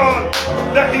 oh God,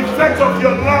 the effect of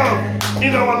your love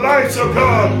in our lives, oh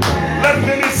God. Let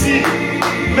many see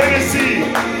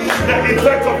the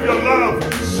effect of your love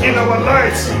in our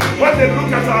lives, when they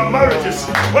look at our marriages,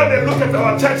 when they look at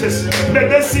our churches, may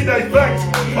they see the effect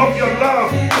of your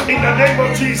love in the name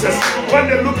of Jesus. When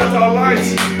they look at our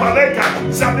lives, Paleka,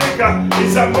 Zabeka,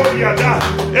 Izaboriada,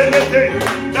 anything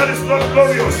that is not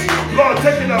glorious, Lord,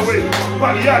 take it away.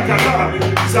 Paliakata,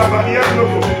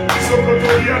 Zabaniano,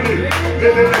 Sokotoriane,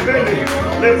 Lebele,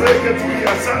 Lebreke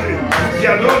Tuliasane,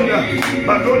 Yalonda,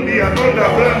 Badondi, Alonda,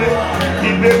 Brane,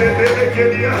 Ibele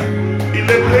Kedia,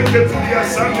 Ilebreke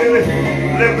Tuliasane,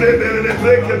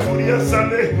 Lebreke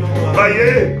Tuliasane,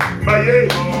 Baye, Baye,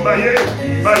 Baye,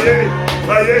 Baye,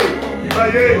 Baye,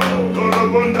 Baye,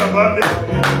 Dorobonda Bane,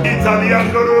 Italian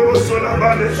Dorobo Sola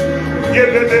Bane,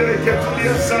 Yebele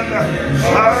Ketuliasana,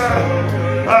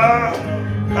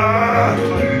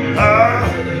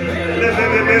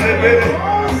 Lebele,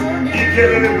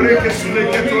 Ikele Breke Sule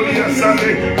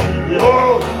Ketuliasane,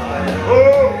 oh,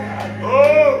 oh,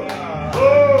 oh, oh,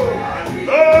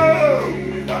 oh.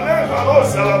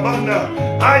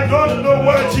 I don't know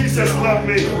why Jesus loved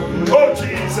me. Oh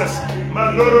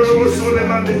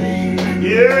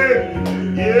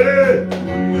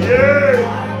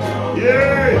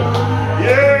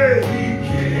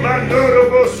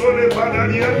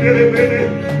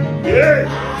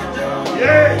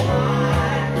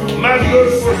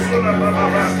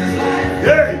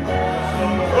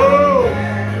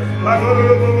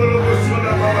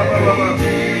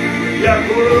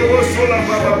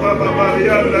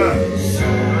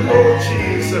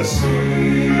Jesus.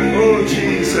 Yeah. Oh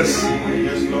Jesus. Oh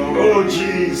Jesus. Oh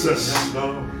Jesus.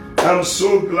 I'm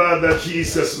so glad that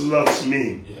Jesus loves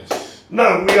me.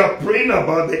 Now we are praying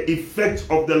about the effect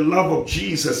of the love of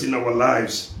Jesus in our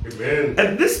lives. Amen.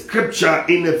 And this scripture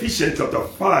in Ephesians chapter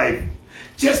 5,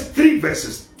 just 3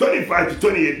 verses, 25 to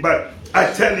 28, but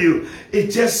I tell you,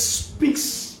 it just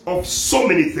speaks of so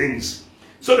many things.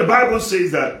 So the Bible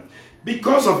says that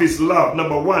because of his love,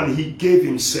 number 1, he gave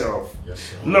himself.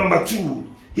 Yes, number 2,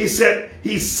 he said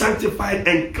he sanctified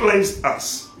and cleansed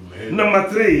us. Amen. Number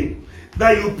 3,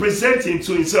 that you present him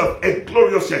to himself a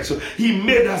glorious church. So he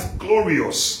made us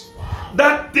glorious. Wow.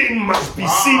 That thing must be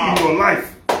seen in your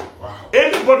life. Wow.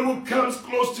 Anybody who comes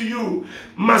close to you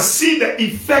must see the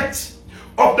effect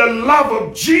of the love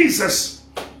of Jesus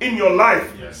in your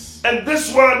life. Yes. And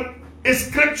this one is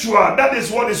scriptural. That is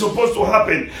what is supposed to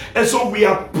happen. And so we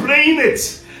are praying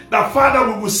it, that Father,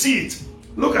 we will see it.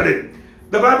 Look at it.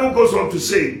 The Bible goes on to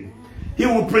say, he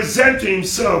will present to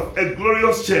himself a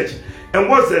glorious church. And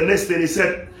what's the next thing? He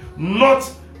said, not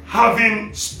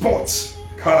having spots.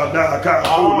 Not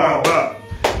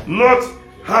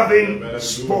having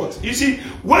spots. You see,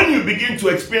 when you begin to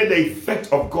experience the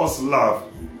effect of God's love,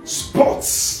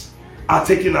 spots are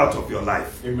taken out of your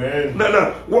life. Amen.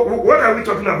 Now, what are we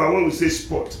talking about when we say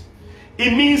spot?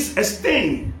 It means a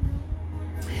stain.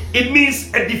 It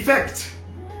means a defect.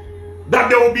 That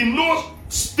there will be no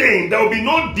stain, there will be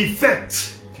no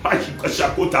defect. No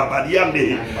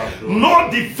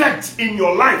defect in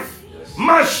your life.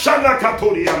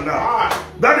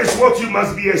 That is what you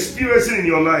must be experiencing in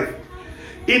your life.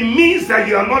 It means that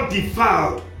you are not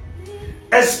defiled.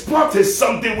 A spot is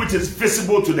something which is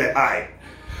visible to the eye.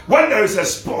 When there is a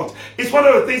spot, it's one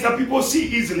of the things that people see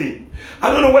easily.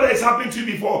 I don't know whether it's happened to you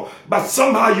before, but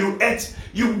somehow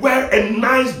you wear a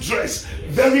nice dress,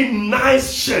 very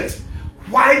nice shirt,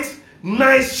 white,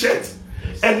 nice shirt,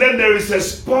 and then there is a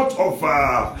spot of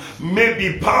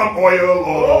maybe palm oil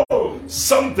or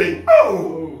something.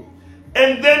 Oh,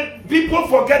 and then people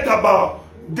forget about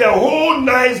the whole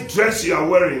nice dress you are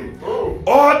wearing.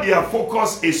 All their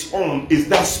focus is on is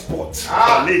that spot.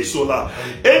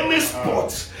 Any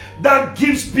spot that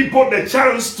gives people the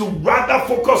chance to rather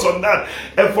focus on that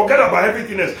and forget about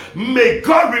everything else. May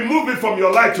God remove it from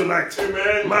your life tonight.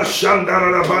 Amen.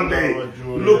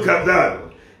 Look at that.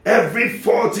 Every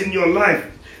fault in your life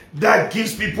that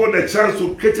gives people the chance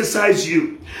to criticize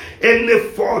you. Any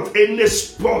fault, any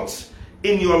spot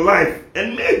in your life,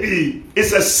 and maybe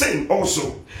it's a sin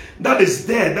also that is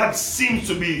there that seems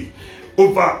to be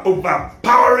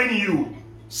overpowering you,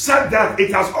 such that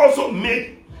it has also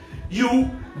made you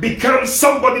become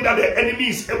somebody that the enemy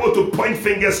is able to point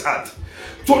fingers at.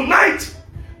 Tonight,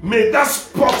 may that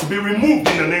spot be removed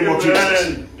in the name of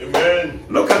Jesus. Amen.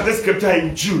 Look at this scripture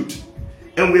in Jude,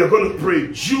 and we are going to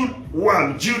pray. Jude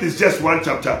 1. Jude is just one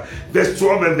chapter, verse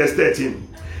 12 and verse 13.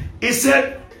 It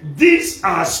said, these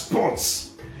are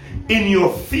spots in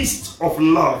your feast of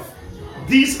love.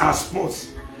 These are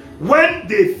spots when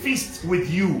they feast with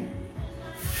you,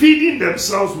 feeding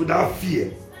themselves without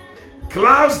fear.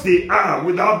 Clouds they are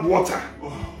without water,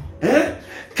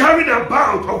 carried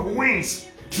about of winds,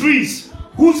 trees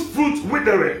whose fruit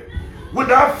withereth,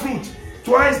 without fruit,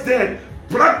 twice dead,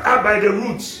 plucked up by the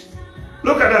roots.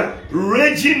 Look at that.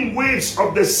 Raging waves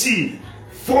of the sea,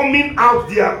 foaming out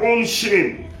their own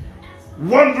shame.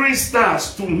 Wandering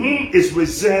stars, to whom is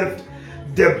reserved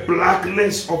the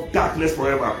blackness of darkness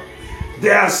forever.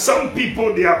 There are some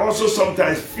people, they are also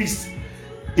sometimes feast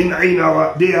they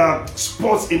are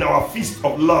spots in our feast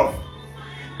of love.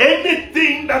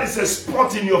 Anything that is a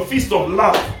spot in your feast of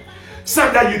love, so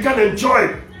that you can enjoy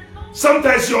it.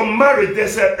 Sometimes you're married,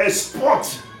 there's a spot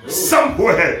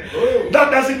somewhere that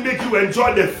doesn't make you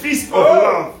enjoy the feast of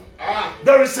love.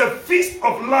 There is a feast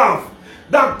of love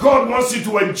that God wants you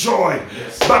to enjoy,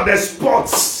 but the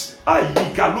spots.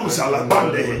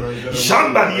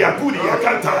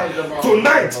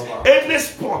 Tonight, any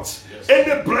spot,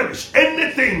 any blemish,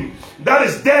 anything that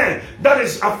is there that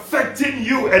is affecting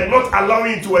you and not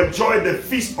allowing you to enjoy the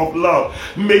feast of love,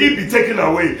 may it be taken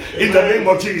away in the name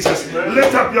of Jesus.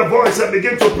 Lift up your voice and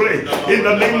begin to pray in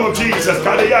the name of Jesus.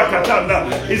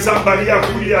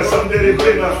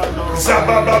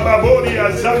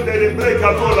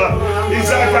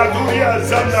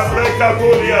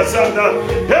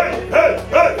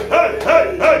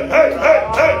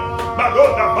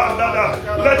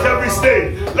 Let every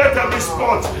stain, let every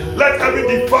spot, let every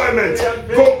defilement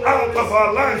go out of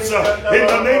our lives in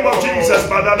the name of Jesus.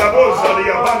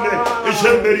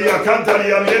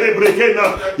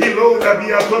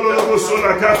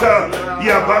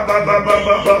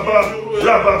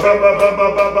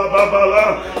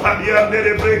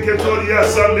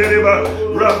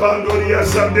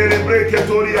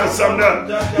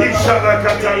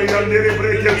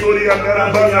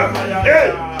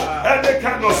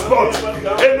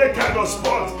 Any kind of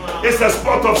spot, it's a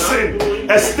spot of sin,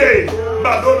 a stain.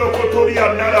 Badono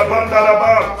kotoria nara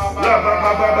bandaraba,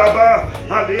 rababababa,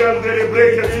 adiandere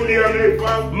breke turiane,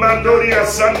 mandoria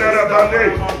sandara bande,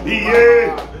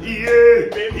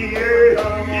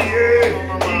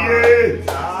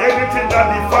 anything that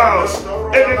defiles,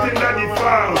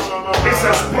 it's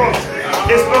a spot.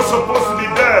 It's not supposed to be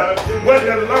there. When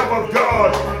the love of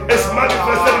God is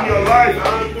manifested in your life,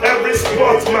 every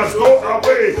spot must go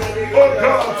away. Oh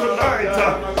God, tonight,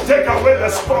 take away the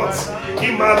spots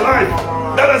in my life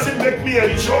that doesn't make me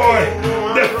enjoy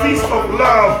the feast of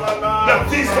love. The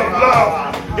feast of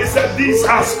love. It said these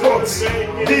are spots.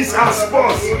 These are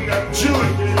spots.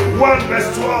 Jude 1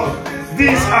 verse 12.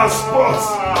 These are spots.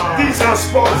 These are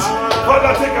spots.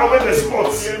 Father, take away the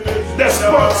spots. The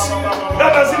spots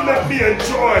that doesn't make me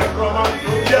enjoy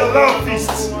the love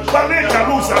feasts. Baleka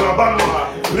lusa labane.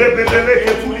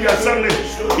 Rebeleke tulia sane.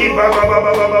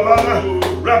 Ibababababababa.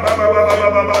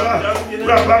 Rababababababa.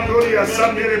 Rabandoria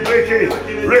sandere breke.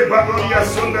 Rebandoria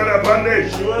sondera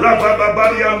bande.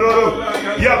 Rabababari andoro.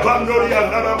 Yabandoria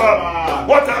naraba.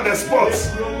 What are the spots?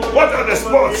 What are the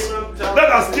spots that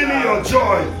are stealing your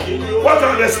joy? What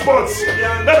are the spots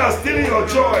that are stealing your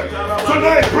joy?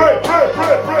 Tonight, pray.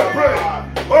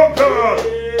 Oh God,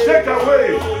 take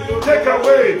away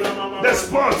the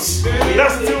spots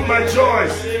that steal my joy.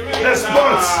 The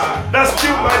spots that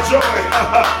steal my joy.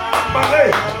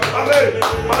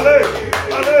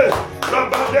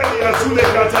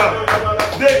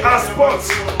 They are spots.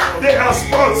 They are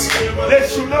spots. They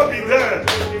should not be there.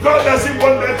 God doesn't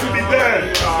want them to be there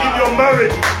in your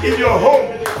marriage, in your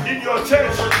home, in your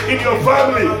church, in your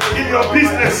family, in your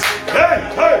business. Hey.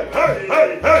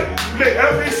 May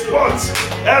every spot,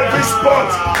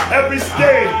 every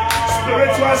stain,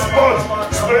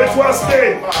 spiritual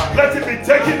stain, let it be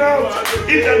taken out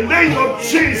in the name of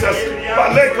Jesus.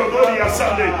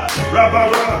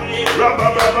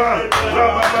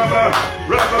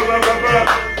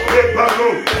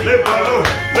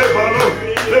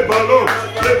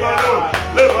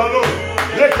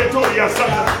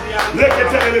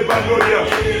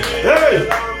 Hey,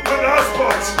 without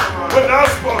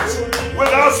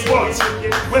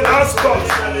spots,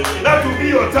 that will be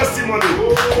your testimony.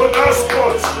 Without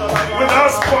spots,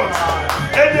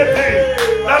 anything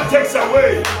that takes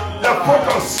away the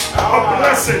focus of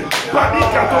blessing.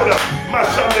 Panikatoda,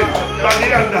 Mashane,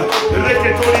 Banianda,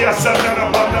 Reketoria Sandana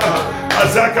Banda,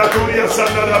 Azakatoria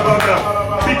Sandana Banda.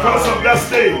 Because of that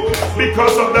stain,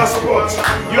 because of that spot,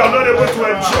 you are not able to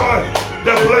enjoy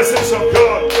the blessings of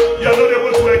God. You are not able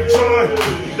to enjoy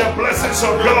the blessings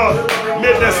of God.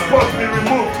 May the spot be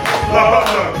removed.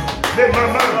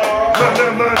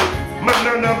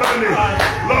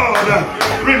 Lord,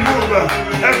 remove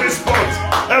every spot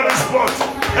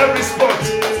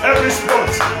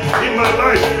in my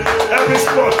life, every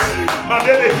spot.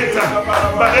 Madeleketa,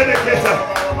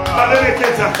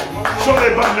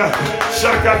 Sholebana,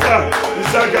 Shakata,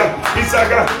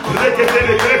 Izaga, Rekete,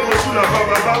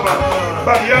 Baba,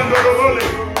 Bariando Role,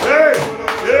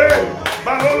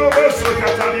 Balolo Besoka,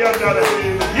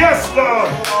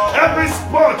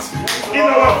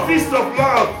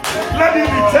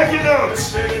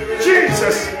 sports.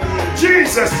 Jesus,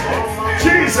 Jesus,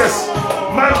 Jesus.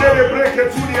 Mandele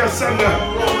breketuria sanda.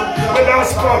 Without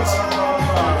sports.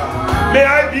 May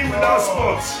I be without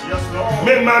sports.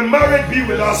 May my marriage be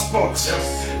without sports.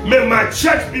 May my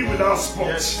church be without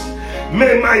sports.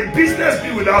 May my business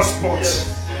be without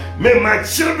sports. May my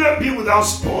children be without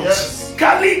sports.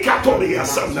 Kali katoria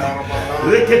sanda.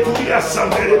 Reketuria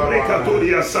sanda.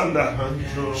 Rekatoria sanda.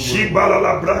 Shibala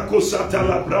la brako sata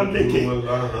la brandeke.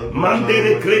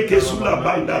 Mandere kreke sula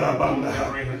bandara banda.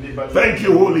 Thank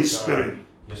you, Holy Spirit.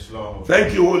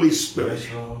 Thank you, Holy Spirit.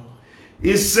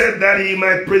 He said that he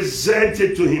might present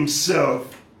it to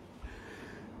himself.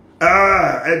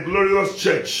 A glorious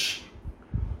church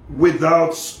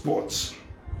without spot.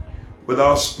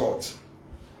 Without spot.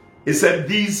 He said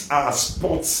these are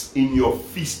spots in your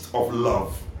feast of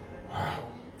love. Wow.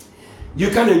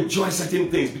 You can enjoy certain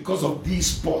things because of these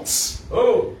spots.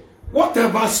 Oh.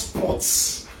 Whatever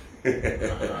spots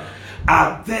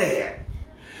are there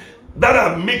that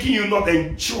are making you not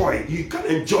enjoy. You can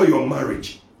enjoy your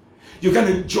marriage. You can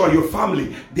enjoy your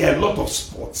family. There are a lot of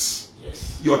sports.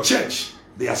 Yes. Your church,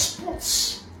 there are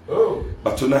sports. Oh.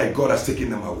 But tonight, God has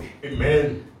taken them away.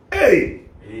 Amen. Hey,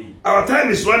 our time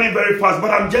is running very fast, but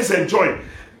I'm just enjoying.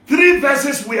 3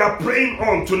 verses we are praying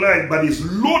on tonight, but it's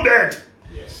loaded.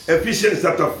 Yes. Ephesians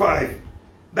chapter 5.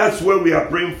 That's where we are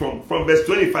praying from verse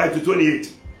 25 to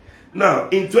 28. Now,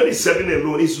 in 27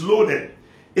 alone, it's loaded.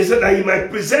 He said that he might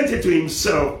present it to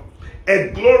himself a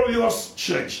glorious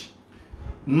church.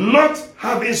 Not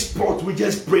having spot, we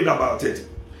just prayed about it.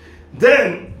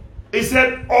 Then he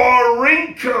said, or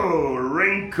wrinkle.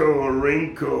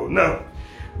 Now,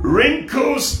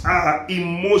 wrinkles are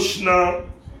emotional,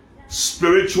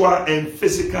 spiritual, and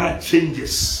physical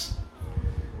changes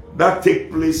that take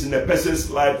place in a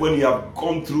person's life when you have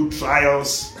gone through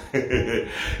trials,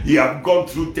 you have gone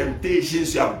through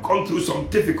temptations, you have gone through some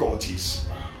difficulties.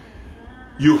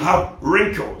 You have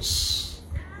wrinkles.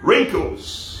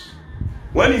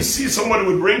 When you see somebody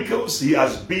with wrinkles, he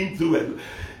has been through it.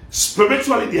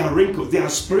 Spiritually, there are wrinkles. There are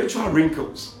spiritual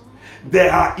wrinkles.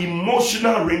 There are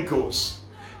emotional wrinkles.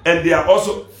 And there are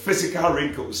also physical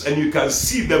wrinkles. And you can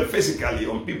see them physically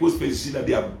on people's faces, see that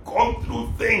they have gone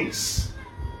through things.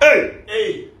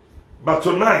 Hey. But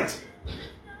tonight,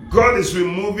 God is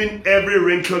removing every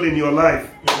wrinkle in your life.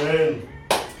 Amen.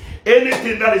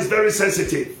 Anything that is very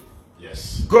sensitive,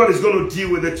 God is going to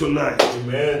deal with it tonight.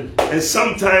 Amen. And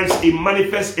sometimes it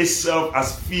manifests itself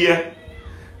as fear,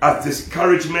 as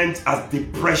discouragement, as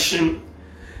depression,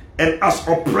 and as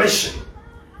oppression.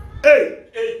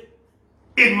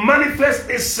 It manifests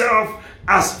itself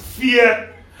as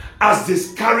fear, as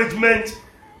discouragement,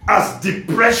 as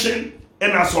depression,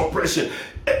 and as oppression.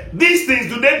 These things,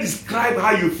 do they describe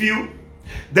how you feel?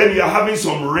 Then you are having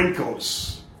some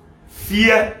wrinkles.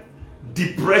 Fear,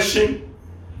 depression,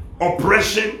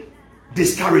 oppression,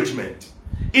 discouragement.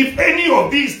 If any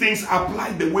of these things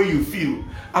apply the way you feel,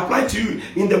 apply to you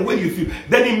in the way you feel,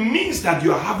 then it means that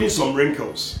you are having some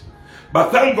wrinkles. But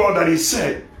thank God that he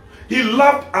said he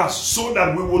loved us so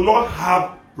that we will not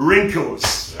have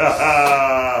wrinkles.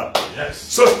 Yes.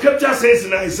 So scripture says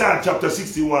in Isaiah chapter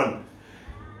 61,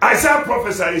 Isaiah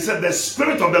prophesied, he said, the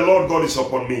Spirit of the Lord God is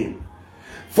upon me,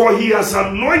 for he has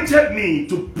anointed me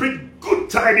to preach good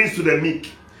tidings to the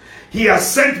meek. He has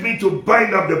sent me to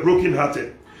bind up the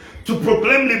brokenhearted, to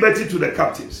proclaim liberty to the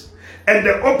captives, and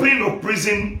the opening of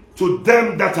prison to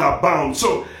them that are bound.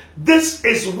 So this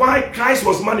is why Christ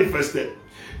was manifested.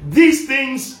 These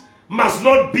things must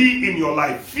not be in your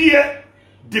life. Fear,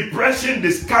 depression,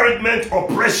 discouragement,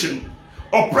 oppression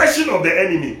of the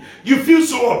enemy. You feel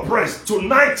so oppressed.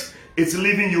 Tonight, it's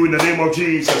leaving you in the name of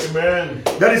Jesus. Amen.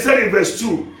 Then he said in verse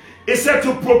 2, he said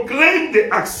to proclaim the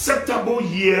acceptable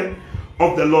year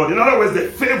of the Lord. In other words, the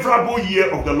favorable year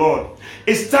of the Lord.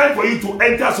 It's time for you to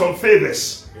enter some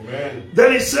favors. Amen.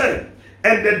 Then he said,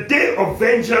 and the day of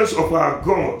vengeance of our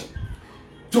God,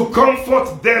 to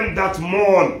comfort them that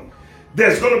mourn.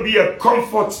 There's going to be a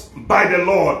comfort by the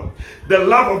Lord. The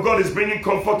love of God is bringing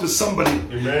comfort to somebody.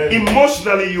 Amen.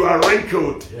 Emotionally, you are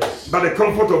wrinkled, yes, but the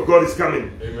comfort of God is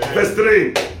coming. Amen. Verse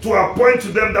 3, to appoint to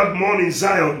them that mourn in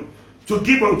Zion, to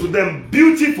give unto them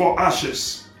beauty for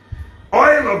ashes,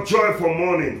 oil of joy for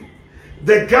mourning,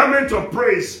 the garment of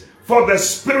praise for the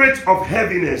spirit of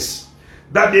heaviness,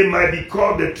 that they might be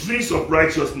called the trees of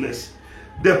righteousness,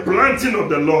 the planting of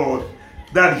the Lord,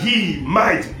 that he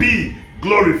might be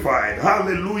glorified.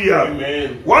 Hallelujah.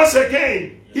 Amen. Once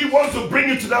again, he wants to bring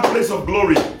you to that place of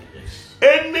glory. Yes.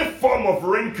 Any form of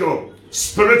wrinkle,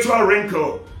 spiritual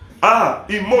wrinkle,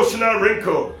 emotional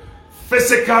wrinkle,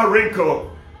 physical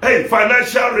wrinkle,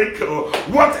 financial wrinkle,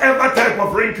 whatever type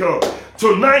of wrinkle,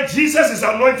 Tonight, Jesus is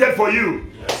anointed for you.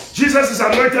 Jesus is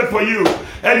anointed for you,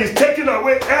 and He's taking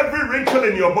away every wrinkle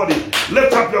in your body.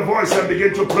 Lift up your voice and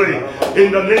begin to pray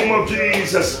in the name of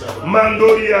Jesus.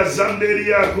 Mandoria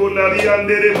Zanderia Konaria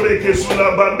Nerebreke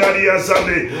Sula Bandaria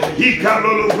Zande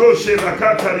Ikalolo Groshe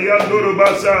Rakataria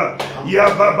Norobasa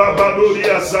Yababa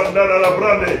Badoria Sandara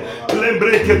Labrande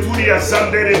Lembreke Turia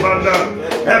Sandere Banda.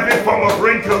 Every form of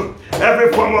wrinkle,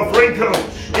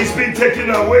 is being taken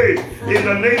away in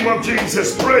the name of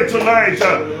Jesus. Pray tonight.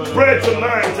 Pray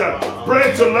tonight.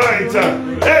 Pray tonight.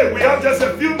 Hey, we have just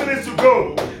a few minutes to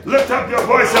go. Lift up your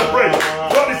voice and pray.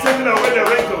 God is taking away the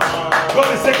wrinkles.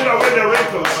 God is taking away the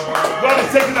wrinkles. God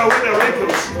is taking away the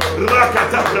wrinkles.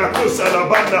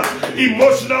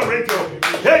 Emotional wrinkle.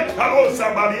 Hey,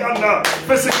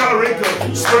 physical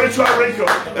wrinkle. Spiritual wrinkle.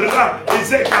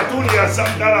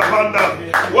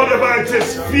 Whatever it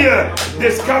is, fear,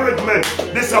 discouragement,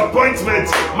 disappointment,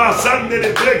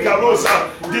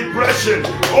 depression.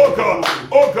 Oh God,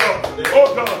 oh God,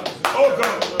 oh God, oh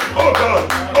God, oh God,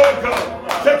 oh God.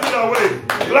 Take it away.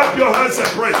 Clap your hands and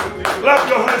pray. Clap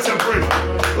your hands and pray.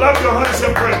 Clap your hands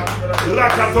and pray.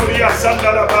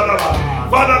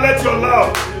 Father, let your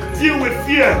love deal with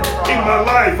fear in my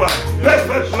life.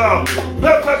 Perfect love.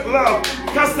 Perfect love.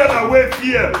 Casted away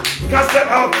fear. Casted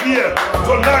out fear.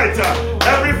 Tonight,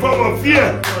 every form of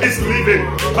fear is leaving.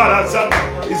 Parazana.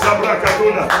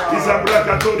 Isabrakatona.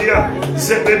 Isabrakatoria.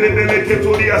 Sebebele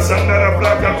Ketoria. Sandara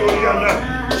Brakatoriana.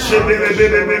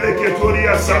 Shebebele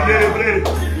Ketoria. Sandere.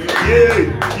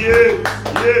 Yeah.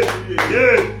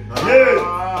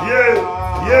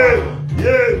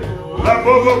 La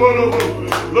bobo bobo,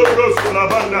 logros con la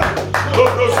banda,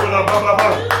 logros con la baba,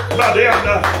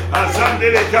 badeanda,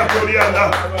 azandele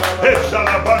catoriana, hecha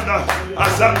la banda,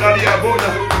 azandalia bona,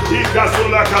 y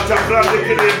casola catapra de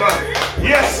crema.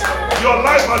 Yes, your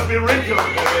life must be wrinkled.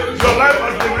 Your life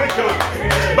must be wrinkled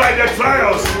by the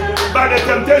trials, by the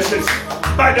temptations,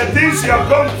 by the things you have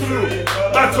gone through.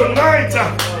 But tonight,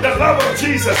 the love of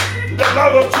Jesus, the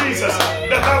love of Jesus,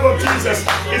 the love of Jesus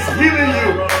is healing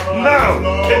you now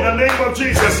in the name of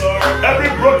Jesus. Every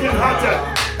broken-hearted,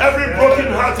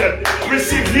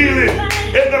 receive healing.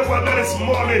 Anyone that is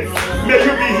mourning, may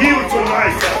you be healed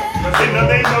tonight in the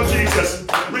name of Jesus.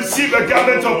 Receive a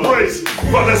garment of praise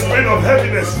for the spirit of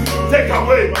heaviness. Take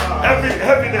away every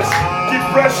heaviness,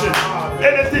 depression,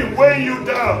 anything weighing you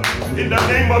down in the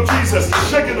name of Jesus.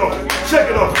 Shake it off, shake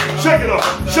it off, shake it off,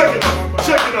 shake it off,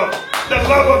 shake it off. The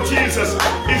love of Jesus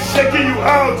is shaking you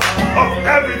out of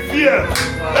every fear.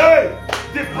 Hey,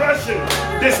 depression,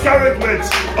 discouragement,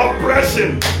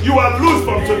 oppression. You are loose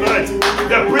from tonight.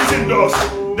 The prison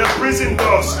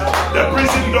doors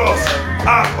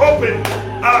are open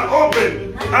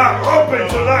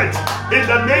tonight in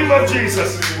the name of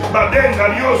Jesus. Badenga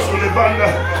Dioso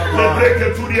levanda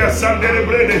lebreke turia sandere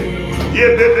brede. Ye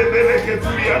bebe bele ke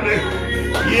turiane.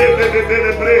 Ye bebe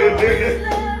bele brede.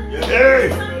 Hey.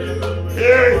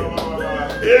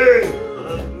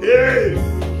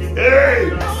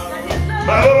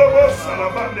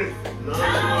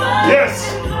 Yes.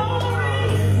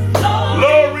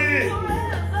 Glory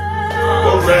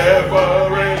forever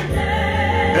and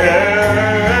ever.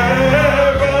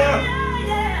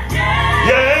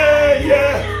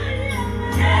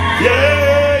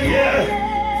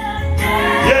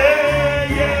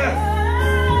 Yeah.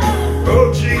 Oh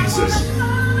Jesus.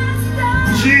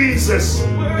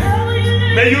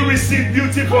 May you receive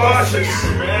beautiful ashes.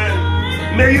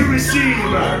 May you receive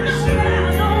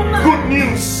good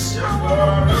news.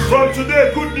 From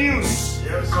today, good news.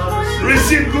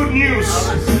 Receive good news.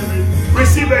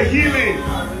 Receive a healing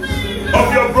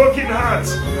of your broken heart.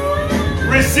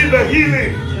 Receive a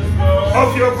healing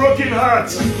of your broken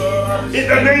heart. In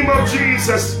the name of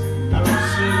Jesus.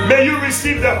 May you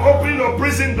receive the opening of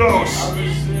prison doors.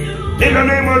 In the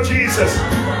name of Jesus.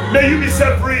 May you be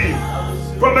set free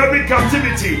from every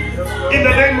captivity. In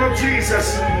the name of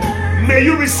Jesus. May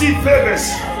you receive favors,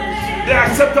 the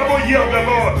acceptable year of the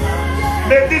Lord.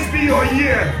 May this be your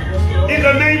year. In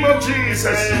the name of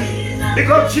Jesus.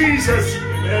 Because Jesus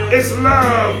is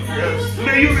love.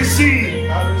 May you receive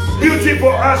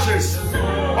beautiful ashes,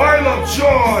 oil of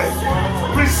joy.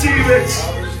 Receive it.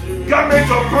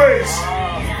 Garment of praise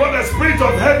for the spirit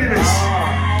of heaviness.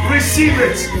 Receive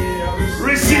it.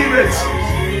 Receive it.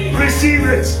 Receive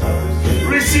it.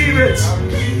 Receive it.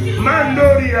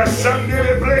 Mandoria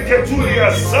Sandere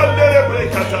Breketuria Sandere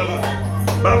Brekatala.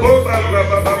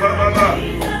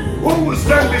 Who will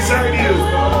stand beside you?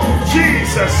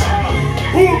 Jesus.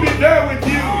 Who will be there with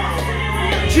you?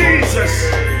 Jesus.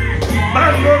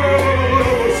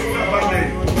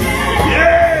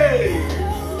 Yay!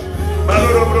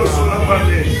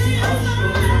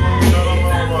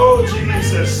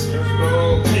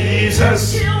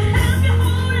 Jesus.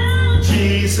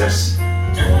 Jesus.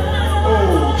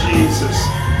 Oh, Jesus.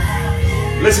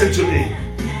 Listen to me.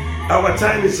 Our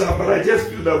time is up, but I just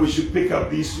feel that we should pick up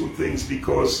these two things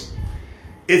because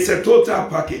it's a total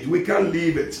package. We can't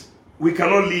leave it. We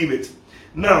cannot leave it.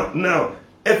 Now,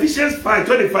 Ephesians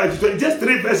 5:25-20, just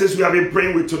 3 verses we have been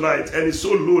praying with tonight, and it's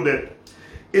so loaded.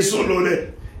 It's so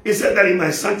loaded. He said that he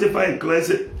might sanctify and cleanse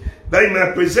it, that he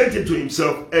might present it to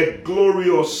himself a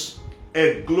glorious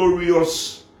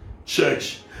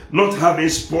church, not having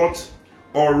spot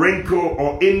or wrinkle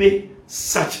or any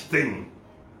such thing.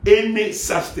 Any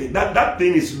such thing. That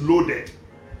thing is loaded,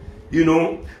 you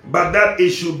know, but that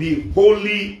it should be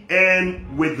holy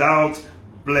and without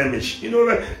blemish. You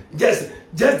know, just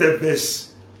the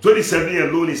verse 27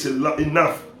 alone is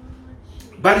enough.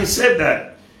 But he said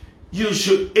that you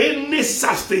should, any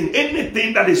such thing,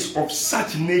 anything that is of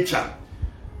such nature,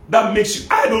 that makes you,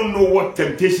 I don't know what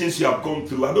temptations you have gone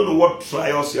through. I don't know what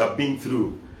trials you have been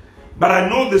through. But I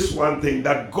know this one thing,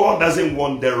 that God doesn't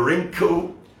want the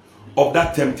wrinkle of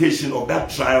that temptation, of that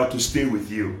trial to stay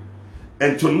with you.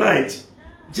 And tonight,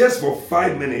 just for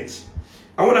 5 minutes,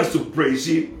 I want us to pray.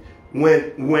 See,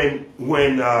 when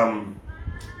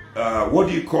what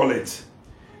do you call it?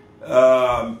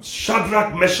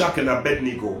 Shadrach, Meshach, and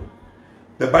Abednego.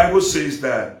 The Bible says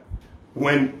that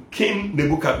when King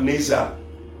Nebuchadnezzar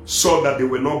saw that they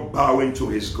were not bowing to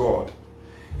his God,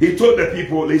 he told the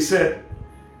people, he said,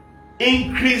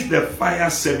 increase the fire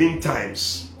 7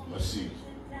 times.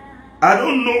 I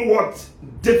don't know what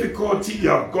difficulty you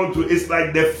have gone through. It's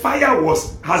like the fire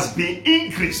has been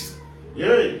increased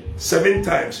 7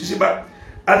 times. You see, but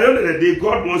at the end of the day,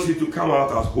 God wants you to come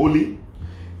out as holy.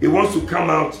 He wants to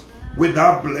come out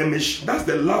without blemish. That's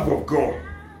the love of God.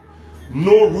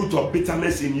 No root of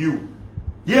bitterness in you.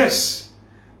 Yes,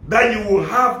 that you will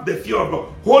have the fear of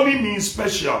God. Holy means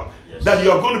special. Yes. That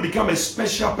you are going to become a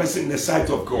special person in the sight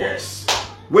of God. Yes.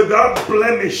 Without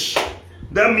blemish.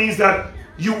 That means that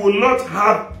you will not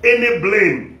have any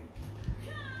blame.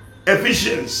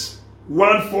 Ephesians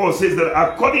 1:4 says that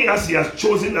according as he has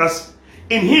chosen us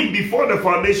in him before the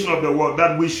foundation of the world,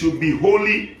 that we should be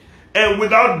holy and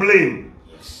without blame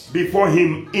before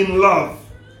him in love.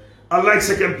 I like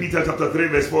 2 Peter chapter 3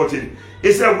 verse 14.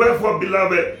 It said, wherefore,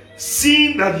 beloved,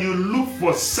 seeing that you look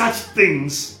for such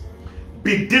things,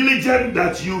 be diligent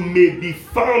that you may be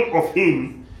found of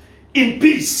him in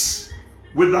peace,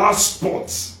 without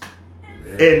spot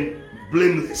and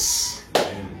blameless.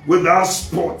 Without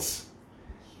spot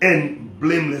and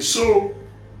blameless. So,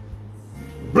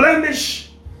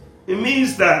 blemish, it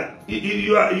means that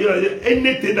you are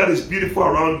anything that is beautiful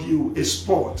around you is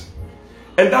spot.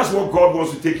 And that's what God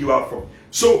wants to take you out from.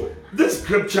 So, this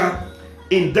scripture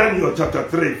in Daniel chapter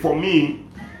 3, for me,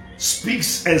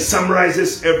 speaks and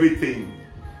summarizes everything.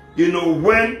 You know,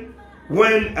 when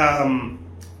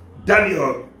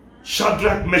Daniel,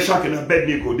 Shadrach, Meshach, and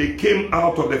Abednego, they came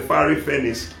out of the fiery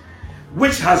furnace,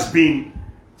 which has been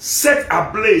set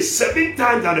ablaze 7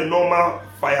 times than a normal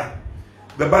fire.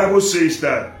 The Bible says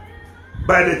that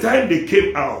by the time they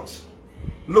came out,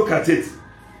 look at it,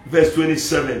 verse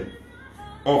 27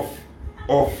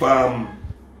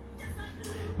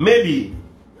 maybe,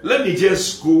 let me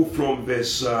just go from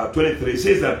verse 23. It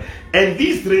says that, and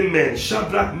these 3 men,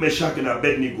 Shadrach, Meshach, and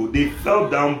Abednego, they fell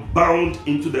down bound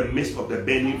into the midst of the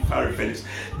burning fiery furnace.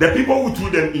 The people who threw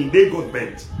them in, they got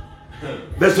burnt.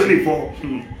 Verse 24.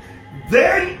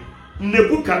 Then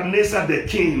Nebuchadnezzar the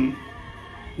king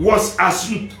was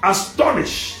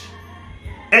astonished,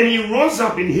 and he rose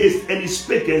up in haste, and he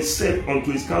spake and said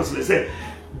unto his counselors, said,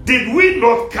 did we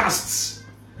not cast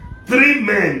 3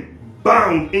 men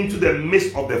bound into the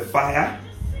midst of the fire?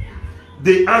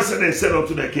 They answered and said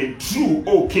unto the king, true,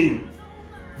 O king.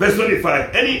 Verse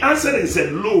 25. And he answered and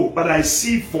said, lo, but I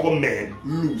see 4 men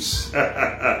loose.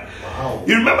 Wow.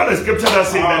 You remember the scripture that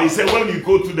said that he said, when you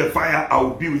go to the fire, I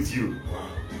will be with you.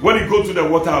 When you go to the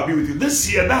water, I'll be with you.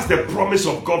 This year, that's the promise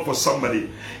of God for somebody.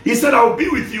 He said, I'll be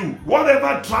with you.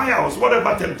 Whatever trials,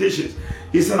 whatever temptations,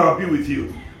 he said, I'll be with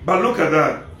you. But look at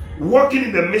that. Walking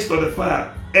in the midst of the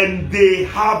fire, and they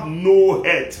have no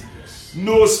head,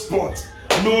 no spot,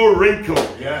 no wrinkle.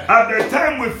 Yeah. At the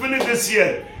time we finish this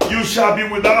year, you shall be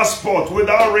without spot,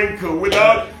 without wrinkle,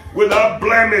 without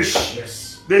blemish.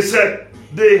 Yes. They said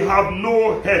they have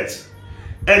no head,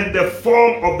 and the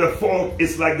form of the 4th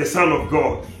is like the Son of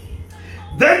God.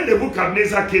 Then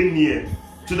Nebuchadnezzar came near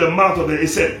to the mouth of he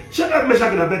said, Shadrach,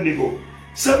 Meshach, and Abednego,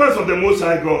 servants of the Most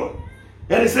High God.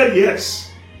 And he said, yes.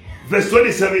 Verse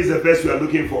 27 is the verse we are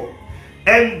looking for.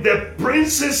 And the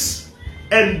princes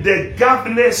and the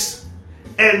governors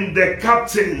and the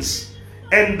captains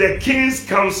And the king's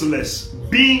counselors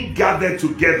being gathered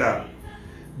together,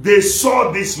 they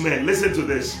saw these men, listen to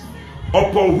this,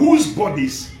 upon whose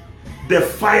bodies the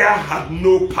fire had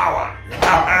no power.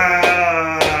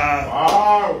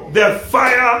 The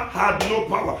fire had no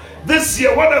power. This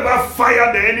year, whatever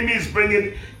fire the enemy is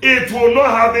bringing, it will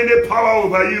not have any power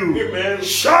over you. Amen.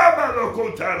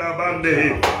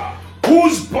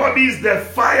 Whose bodies the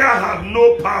fire had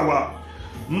no power,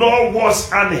 nor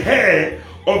was an hair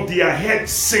of their head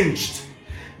singed,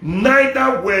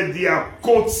 neither were their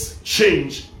coats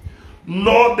changed,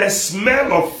 nor the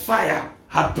smell of fire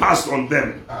had passed on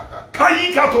them.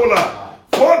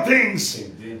 Four things.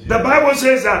 The Bible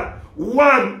says that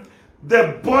one,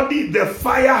 the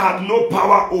fire had no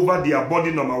power over their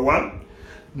body, number one.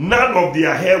 None of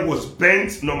their hair was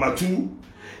bent, number two.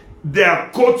 Their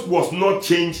coat was not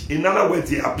changed. In other words,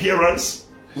 their appearance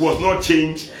was not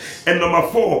changed. And number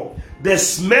four, the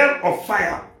smell of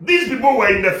fire. These people were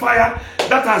in the fire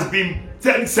that has been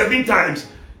 7 times.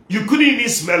 You couldn't even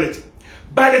smell it.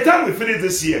 By the time we finish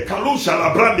this year,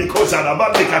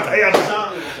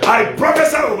 I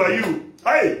prophesy over you,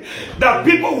 hey, that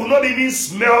people will not even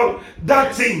smell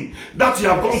that thing that you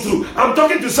have gone through. I'm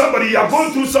talking to somebody, you are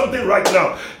going through something right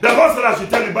now. The Lord said I should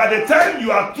tell you, by the time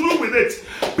you are through with it,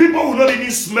 people will not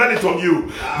even smell it on you.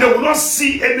 They will not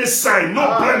see any sign,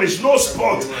 no blemish, no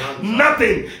spot,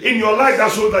 nothing in your life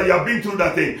that shows that you have been through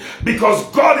that thing. Because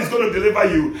God is going to deliver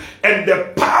you, and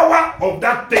the power of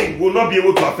that thing will not be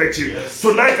able to affect you.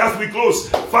 Tonight as we close,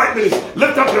 5 minutes,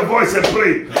 lift up your voice and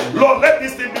pray. Lord, let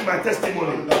this thing be my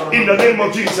testimony. In the name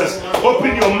of Jesus,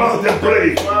 open your mouth and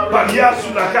pray.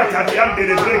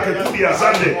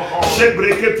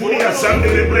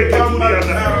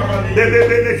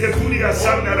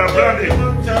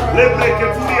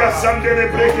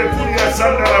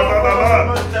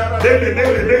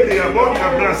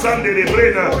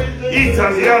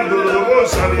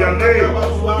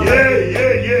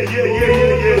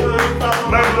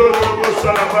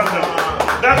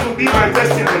 That will be my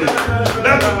testimony.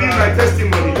 That will be my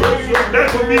testimony.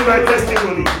 That will be my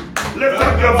testimony. Lift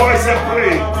up your voice and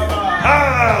pray.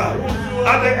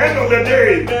 At the end of the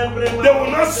day, they will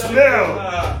not smell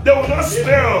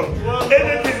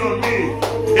anything on me.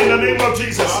 In the name of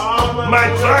Jesus, my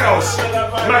trials,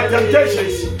 my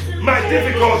temptations, my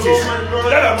difficulties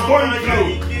that I'm going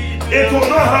through, it will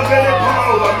not have any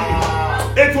power over me.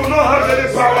 It will not have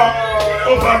any power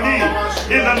over me.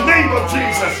 In the name of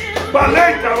Jesus. My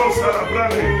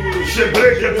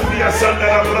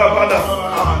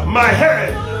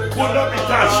hair will not be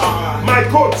touched. My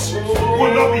coat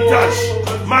will not be touched.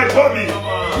 My body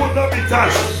will not be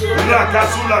touched. It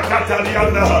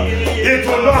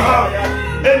will not have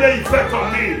any effect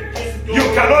on me. You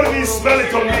cannot even smell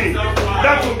it on me.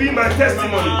 That will be my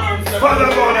testimony. Father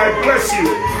Lord, I bless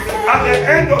you. At the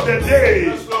end of the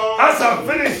day, as I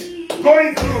finish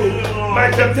going through my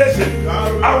temptation,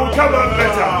 I will come out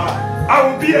better. I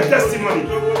will be a testimony.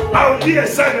 I will be a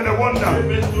sign and a wonder.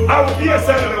 I will be a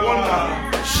sign and a wonder.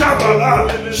 Shabala,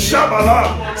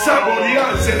 Shabala,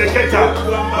 Saboria, Seleketa,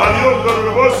 Aliondo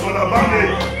Roboso, Labane,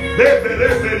 Bebe,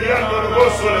 Beriando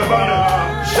Roboso, Labane,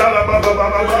 Shalababa,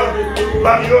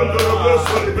 Bariondo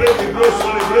Roboso, Libreti, Rosso,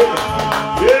 Libreti.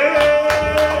 Yeah!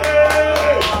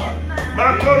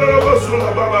 Mandoro Roboso,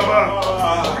 Lababa,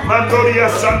 Mandoria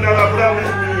Sanda Labrane.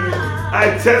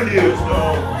 I tell you,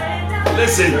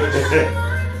 listen,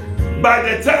 by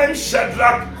the time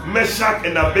Shadrach, Meshach,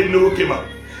 and Abednego came out,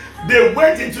 they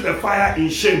went into the fire in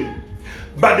shame,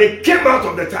 but they came out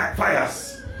of the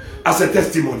fires as a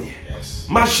testimony. Yes.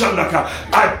 Mashandaka,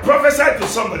 I prophesied to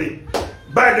somebody,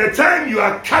 by the time you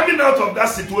are coming out of that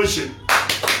situation,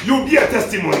 you'll be a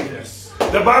testimony. Yes.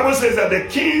 The Bible says that the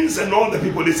kings and all the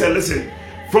people, they said, listen,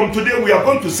 from today we are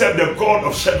going to serve the God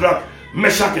of Shadrach,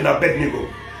 Meshach, and Abednego.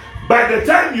 By the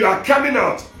time you are coming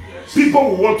out, people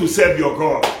will want to serve your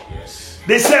God. Yes.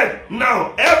 They said,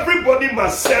 now everybody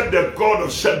must serve the God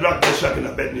of Shadrach, Meshach, and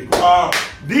Abednego.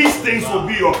 These things will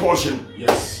be your portion.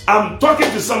 Yes. I'm talking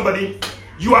to somebody.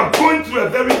 You are going through a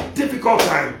very difficult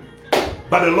time.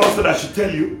 But the Lord said I should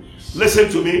tell you, listen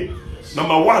to me. Yes.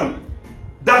 Number one,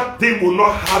 that thing will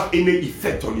not have any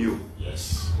effect on you.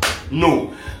 Yes.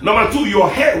 No. Number two, your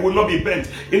hair will not be bent.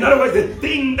 In other words, the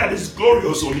thing that is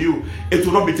glorious on you, it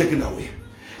will not be taken away.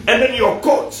 And then your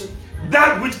coat,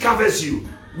 that which covers you,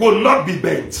 will not be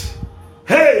bent.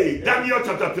 Hey, Daniel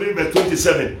chapter 3 verse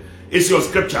 27 is your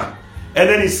scripture. And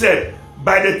then he said,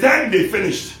 by the time they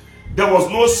finished, there was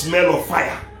no smell of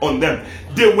fire on them.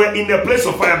 They were in a place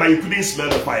of fire, but you couldn't smell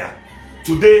the fire.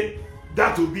 Today,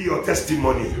 that will be your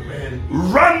testimony. Amen.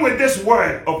 Run with this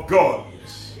word of God.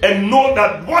 and know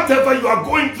that whatever you are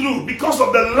going through, because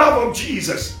of the love of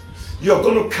Jesus, you're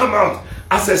going to come out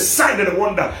as a sign and a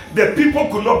wonder. The people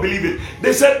could not believe it.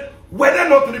 They said, were there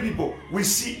not 3 people? We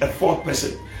see a 4th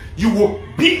person. You will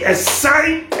be a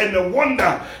sign and a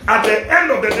wonder. At the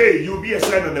end of the day, you will be a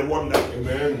sign and a wonder.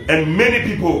 Amen. And many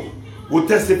people will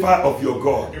testify of your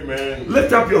God. Amen.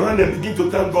 Lift up your hand and begin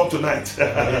to thank God tonight.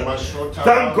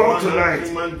 Thank God tonight.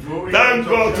 Thank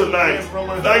God tonight.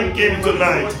 Thank Him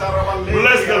tonight.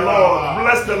 Bless the Lord.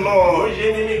 Bless the Lord.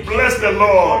 Bless the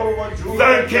Lord.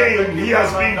 Thank Him. He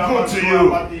has been good to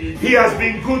you. He has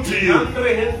been good to you.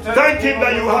 Thank Him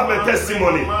that you have a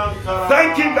testimony.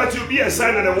 Thank Him that you be a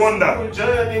sign and a wonder.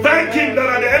 Thank Him that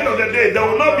at the end of the day, there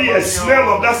will not be a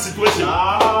smell of that situation,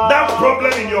 that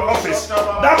problem in your office,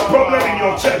 that problem in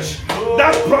your church,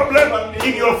 that problem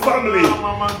in your family.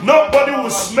 Nobody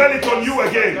will smell it on you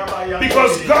again,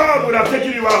 because God would have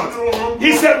taken you out.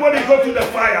 He said, when you go to the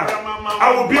fire,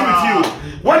 I will be with you.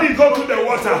 When you go to the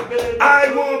water, I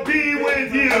will be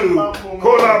with you.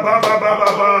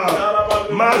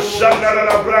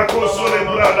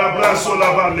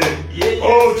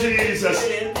 Oh Jesus.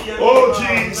 Oh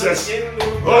Jesus.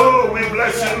 Oh, we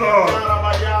bless you, Lord.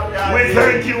 We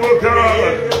thank you, oh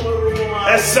God.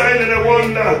 A sign and a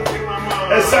wonder.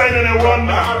 A sign and a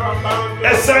wonder.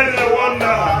 A sign and a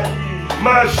wonder.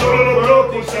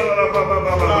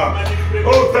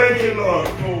 Oh, thank you, Lord.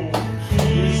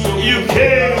 You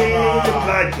came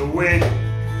like the wind.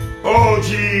 Oh,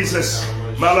 Jesus.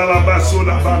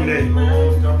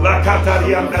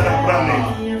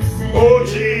 Oh,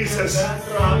 Jesus.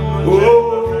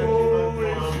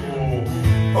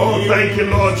 Oh, thank you,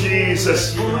 Lord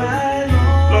Jesus. Lord,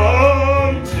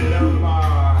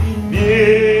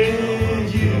 in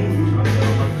you,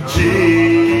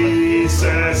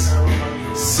 Jesus,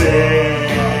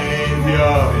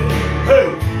 Savior. Hey,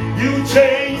 you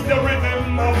changed the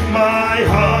rhythm of my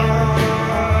heart.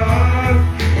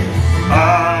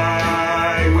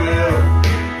 I will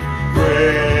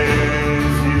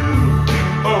praise you.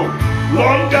 Oh,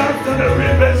 long after the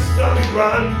rivers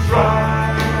run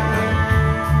dry,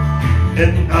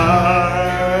 and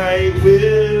I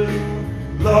will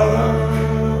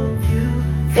love you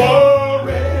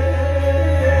forever.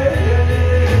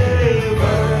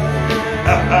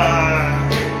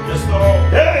 Yes, Lord.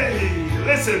 Hey,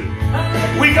 listen,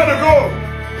 we gotta go.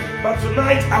 But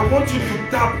tonight, I want you to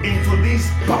tap into these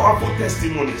powerful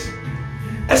testimonies,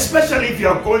 especially if you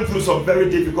are going through some very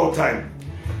difficult time.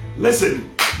 Listen,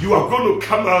 you are going to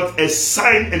come out a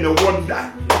sign and a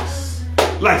wonder.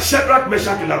 Like Shadrach,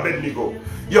 Meshach, and Abednego,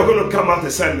 you're going to come out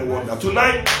a sign and a wonder.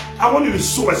 Tonight, I want you to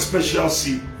sow a special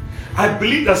seed. I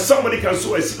believe that somebody can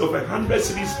sow a seed of 100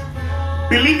 cedis,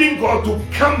 believing God to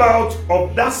come out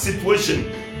of that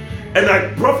situation. And I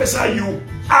prophesy you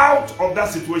out of that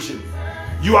situation.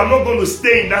 You are not going to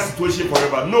stay in that situation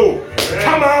forever. No. Amen.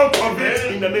 Come out of it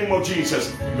in the name of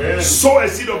Jesus. Amen. Sow a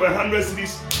seed of 100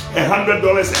 cedis, $100,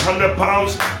 £100,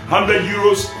 100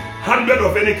 euros, 100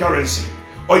 of any currency.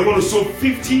 Or you want to sow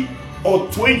 50 or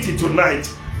 20 tonight.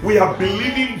 We are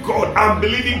believing God. I'm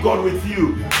believing God with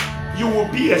you. You will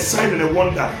be a sign and a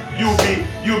wonder. You'll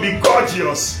be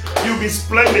gorgeous. You'll be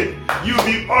splendid. You'll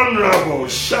be honorable.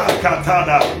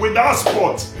 Shakatada. Without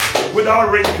spot,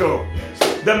 without wrinkle.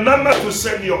 The number to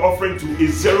send your offering to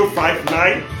is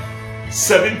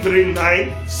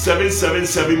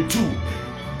 059-739-7772.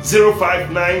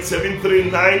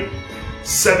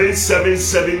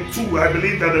 059-739-7772. I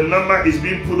believe that the number is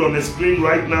being put on the screen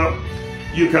right now.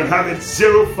 You can have it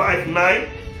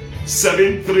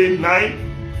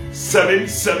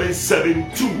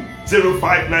 059-739-7772.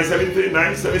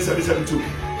 059-739-7772.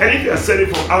 And if you are sending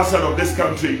from outside of this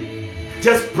country,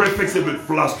 just prefix it with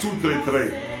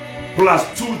 +233.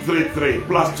 +233,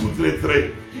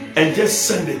 +233, and just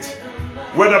send it,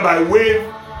 whether by Wave,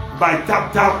 by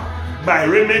Tap, by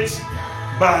Remit,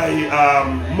 by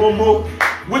Momo,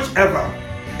 whichever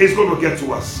is going to get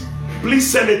to us. Please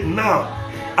send it now.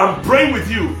 I'm praying with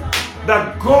you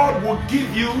that God will give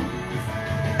you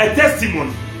a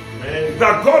testimony. Amen.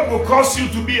 That God will cause you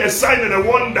to be a sign and a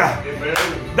wonder. Amen.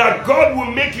 That God will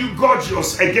make you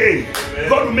gorgeous again. Amen.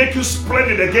 God will make you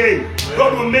splendid again. Amen.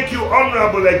 God will make you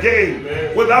honorable again.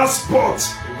 Amen. Without spot,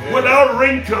 Amen. Without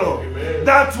wrinkle. Amen.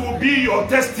 That will be your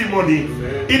testimony.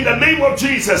 Amen. In the name of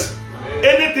Jesus.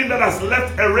 Anything that has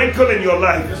left a wrinkle in your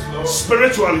life, yes,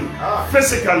 spiritually,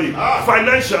 physically,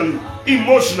 financially,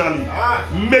 emotionally,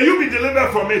 may you be delivered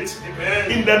from it.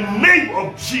 Amen. In the name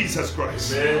of Jesus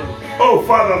Christ. Amen. Oh,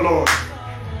 Father, Lord,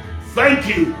 thank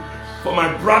you for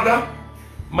my brother,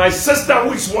 my sister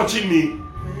who is watching me,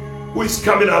 who is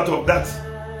coming out of that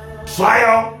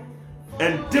trial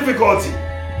and difficulty.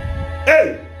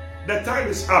 Hey, The time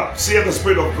is up, saith the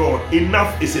Spirit of God.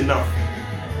 Enough is enough.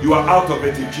 You are out of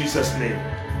it in Jesus' name.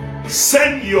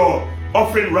 Send your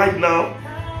offering right now.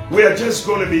 We are just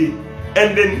going to be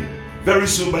ending very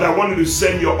soon, but I want you to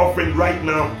send your offering right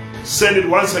now. Send it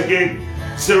once again.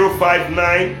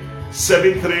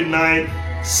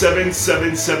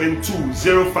 059-739-7772.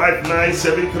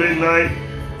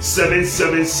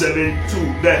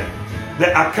 059-739-7772.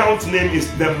 The account name is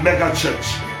the Mega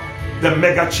Church. The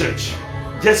Mega Church.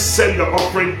 Just send your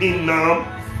offering in now,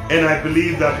 and I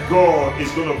believe that God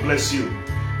is going to bless you.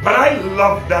 But I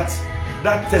love that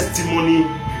testimony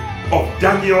of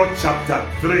Daniel chapter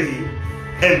 3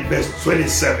 and verse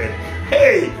 27.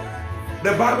 Hey,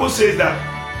 the Bible says that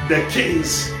the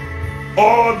kings,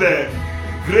 all the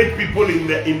great people in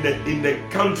the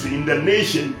country, in the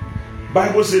nation,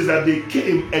 Bible says that they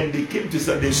came to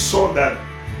say they saw that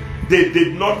they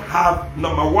did not have,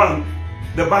 number one,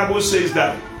 the Bible says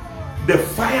that the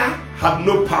fire had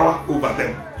no power over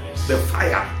them. The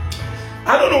fire.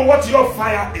 I don't know what your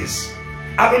fire is.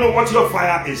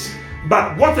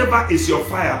 But whatever is your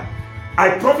fire,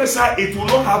 I prophesy it will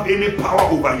not have any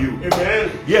power over you. Amen.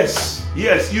 Yes,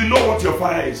 you know what your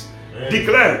fire is. Amen.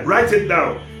 Declare, write it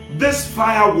down. This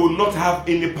fire will not have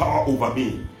any power over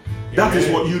me. That is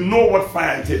what you know what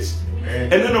fire it is.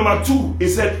 Amen. And then number two, it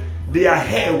said their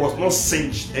hair was not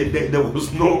singed, and there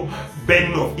was no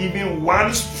bending of even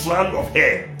one strand of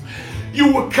hair.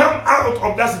 You will come out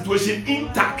of that situation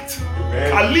intact.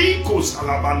 Kaliko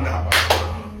Salabanda.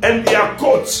 And their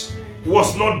coat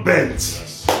was not bent.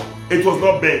 It was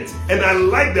not bent. And I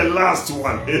like the last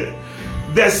one.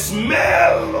 The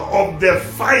smell of the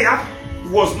fire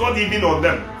was not even on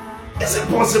them. Is it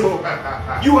possible?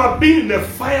 You have been in the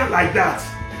fire like that,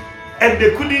 and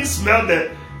they couldn't smell the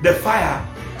fire.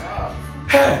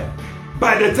 Hey,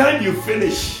 by the time you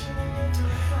finish,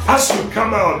 as you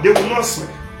come out, they will not smell.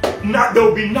 There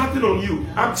will be nothing on you.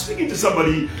 I'm speaking to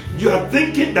somebody. You are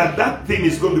thinking that thing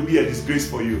is going to be a disgrace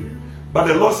for you, but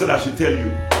the Lord said I should tell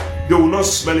you, they will not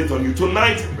smell it on you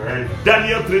tonight. Amen.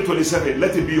 Daniel 3:27.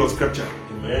 Let it be your scripture.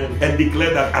 Amen. And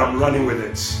declare that I'm running with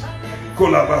it.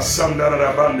 I'm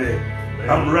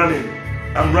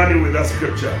running with that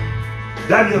scripture.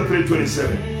 Daniel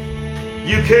 3:27.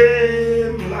 You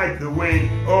came like the wind.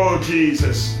 Oh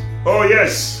Jesus. Oh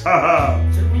yes.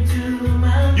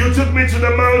 You took me to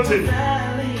the mountain,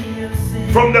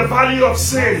 from the valley of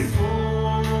sin.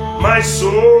 My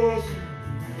soul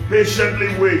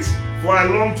patiently waits, for I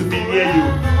long to be near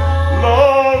you.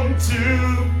 Long to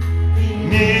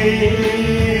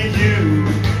near you,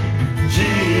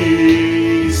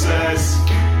 Jesus.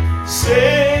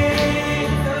 Say,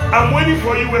 I'm waiting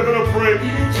for you. We're gonna pray.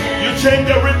 You change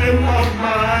the rhythm of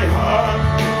my heart.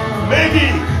 Maybe.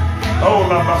 Oh,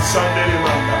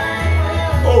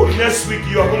 next week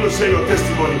you are going to say your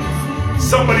testimony.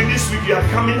 Somebody this week, you are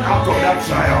coming out of that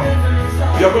trial.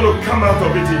 You are going to come out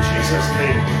of it in Jesus'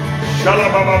 name.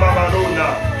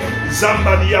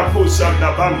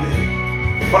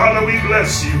 Father, we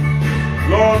bless you.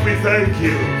 Lord, we thank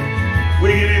you.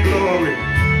 We give you glory.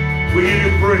 We give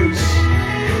you praise.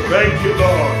 Thank you,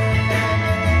 Lord.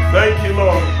 Thank you,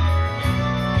 Lord.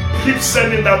 Keep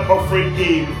sending that offering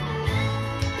in.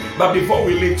 But before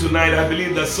we leave tonight, I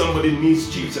believe that somebody needs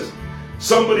Jesus.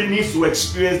 Somebody needs to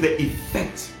experience the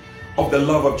effect of the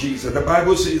love of Jesus. The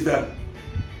Bible says that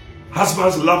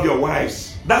husbands, love your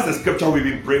wives. That's the scripture we've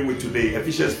been praying with today.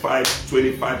 Ephesians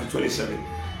 5:25-27.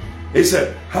 It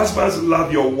said, husbands,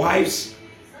 love your wives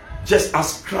just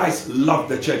as Christ loved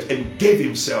the church and gave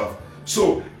himself.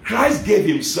 So Christ gave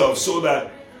himself so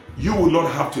that you will not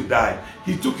have to die.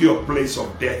 He took your place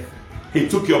of death. He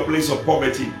took your place of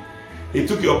poverty. He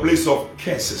took your place of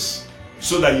curses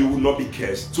so that you will not be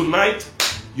cursed. Tonight,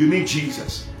 you need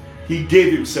Jesus. He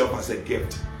gave himself as a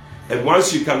gift. And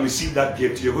once you can receive that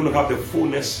gift, you're going to have the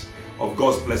fullness of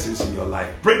God's blessings in your life.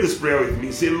 Pray this prayer with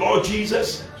me. Say, Lord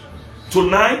Jesus,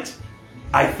 tonight,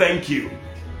 I thank you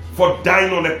for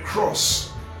dying on a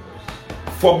cross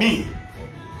for me,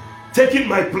 taking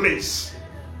my place,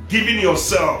 giving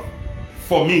yourself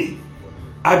for me.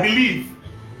 I believe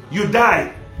you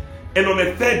died, and on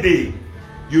the third day,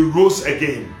 you rose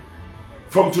again.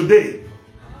 From today,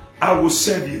 I will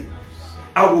serve you.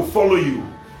 I will follow you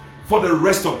for the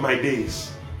rest of my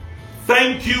days.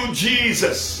 Thank you,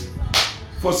 Jesus,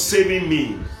 for saving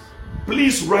me.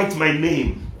 Please write my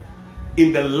name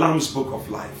in the Lamb's Book of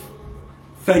Life.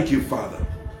 Thank you, Father.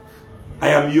 I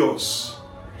am yours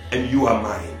and you are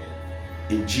mine.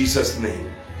 In Jesus'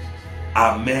 name,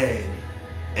 amen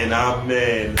and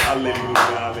amen. Hallelujah,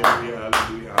 hallelujah,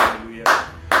 hallelujah, hallelujah.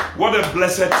 What a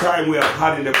blessed time we have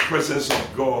had in the presence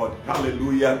of God.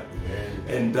 Hallelujah.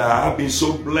 And I've been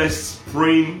so blessed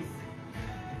praying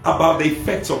about the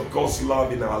effects of God's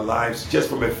love in our lives, just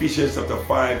from Ephesians chapter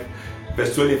 5,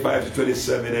 verse 25 to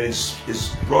 27, and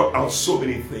it's brought out so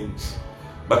many things.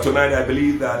 But tonight I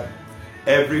believe that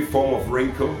every form of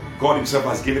wrinkle, God himself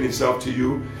has given himself to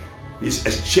you. He's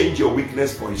exchanged your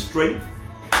weakness for his strength.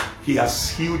 He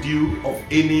has healed you of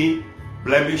any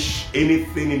blemish,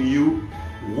 anything in you,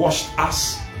 washed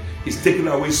us. He's taken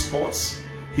away spots.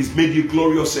 He's made you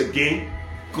glorious again,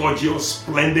 gorgeous,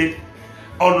 splendid,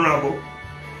 honorable.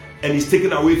 And he's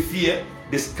taken away fear,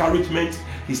 discouragement.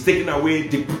 He's taken away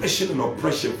depression and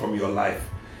oppression from your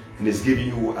life. And he's giving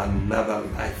you another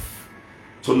life.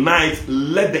 Tonight,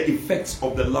 let the effects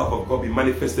of the love of God be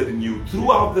manifested in you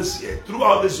throughout this year,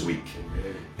 throughout this week.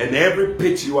 And every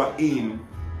pit you are in,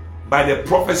 by the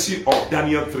prophecy of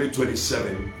Daniel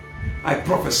 3:27, I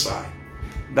prophesy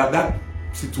that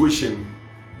situation,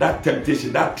 that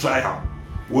temptation, that trial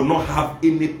will not have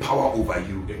any power over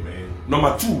you. Amen.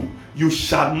 Number 2, you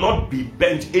shall not be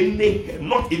bent any hair,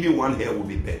 not even one hair will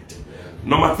be bent. Amen.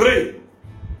 Number 3,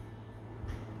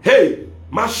 hey,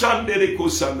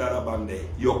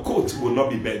 your coat will not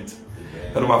be bent.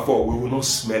 Amen. And number 4, we will not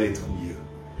smell it on you.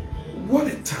 Amen. What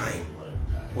a time,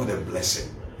 what a blessing.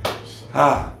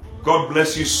 God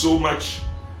bless you so much.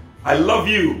 I love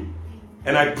you,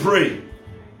 and I pray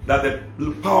that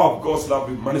the power of God's love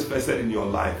will be manifested in your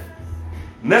life.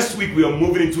 Next week we are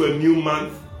moving into a new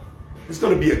month. It's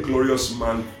going to be a glorious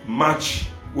month. March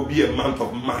will be a month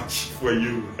of March for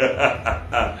you.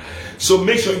 So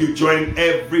make sure you join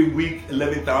every week,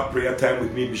 11th hour prayer time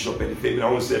with me, Bishop Eddie Fabian.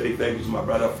 I want to say a big thank you to my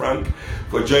brother Frank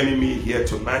for joining me here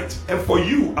tonight, and for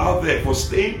you out there for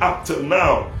staying up till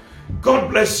now. God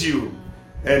bless you,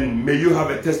 and may you have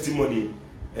a testimony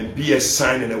and be a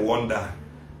sign and a wonder.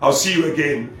 I'll see you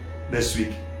again next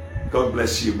week. God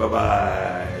bless you.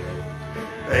 Bye-bye.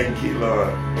 Thank you, Lord.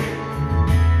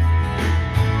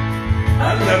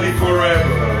 I love you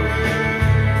forever.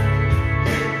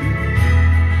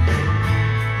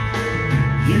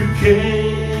 You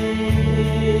came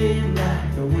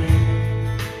like the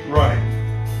wind. Right.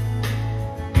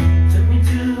 Took me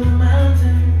to a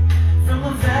mountain from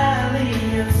a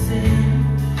valley of sin.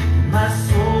 My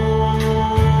soul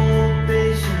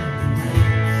patiently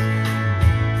waits.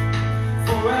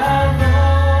 For I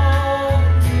long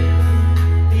to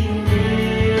be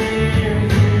near you.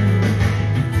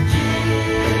 Jesus,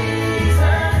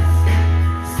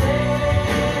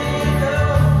 Savior,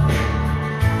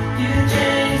 you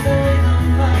changed the rhythm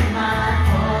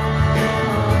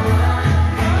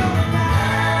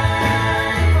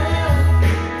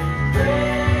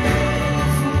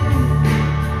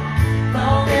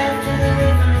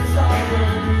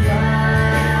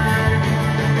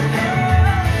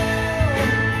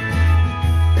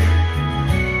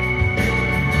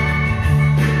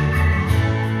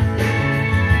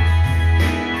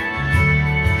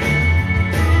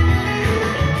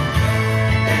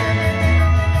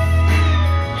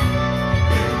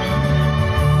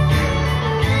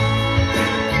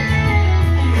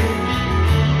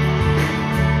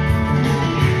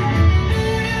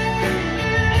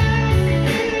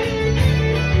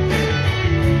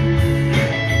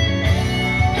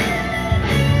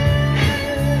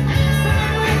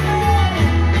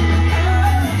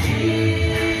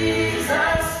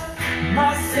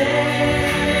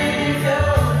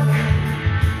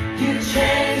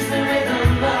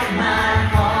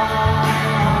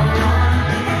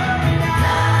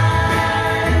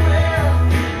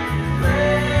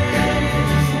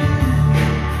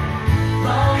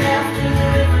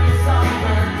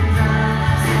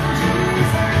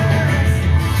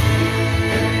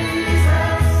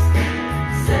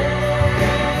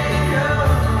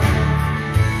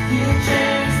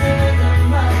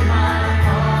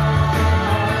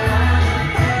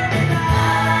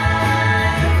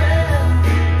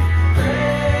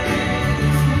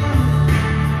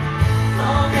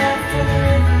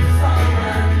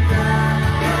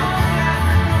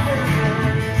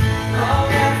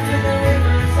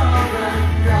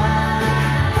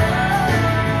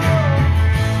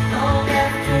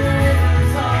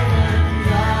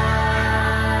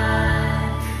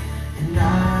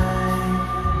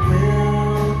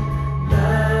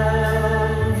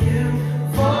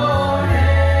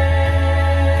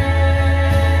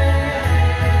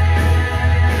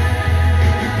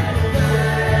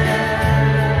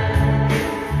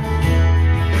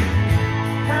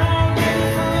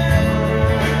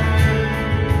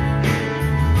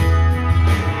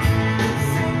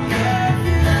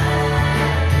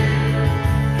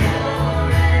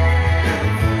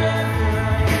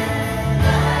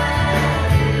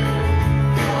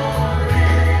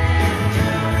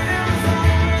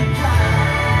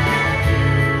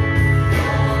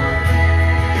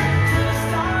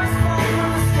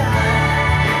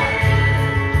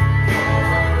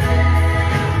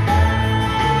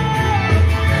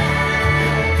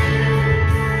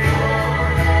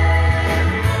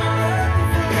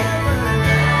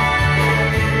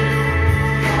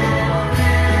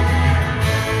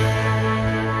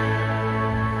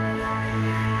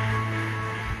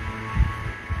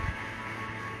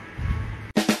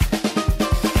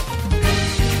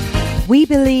We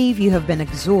believe you have been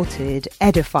exhorted,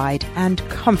 edified, and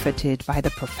comforted by the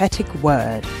prophetic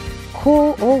word.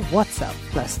 Call or WhatsApp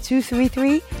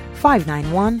 +233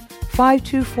 591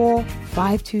 524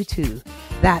 522.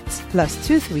 That's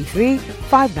 +233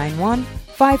 591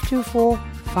 524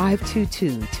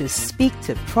 522 to speak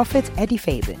to Prophet Eddie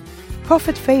Fabian.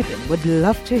 Prophet Fabian would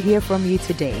love to hear from you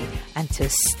today and to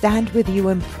stand with you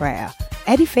in prayer.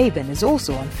 Eddie Fabian is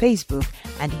also on Facebook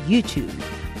and YouTube.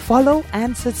 Follow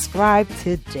and subscribe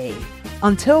today.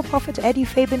 Until Prophet Eddie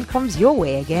Fabian comes your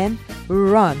way again,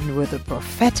 run with the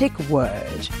prophetic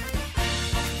word.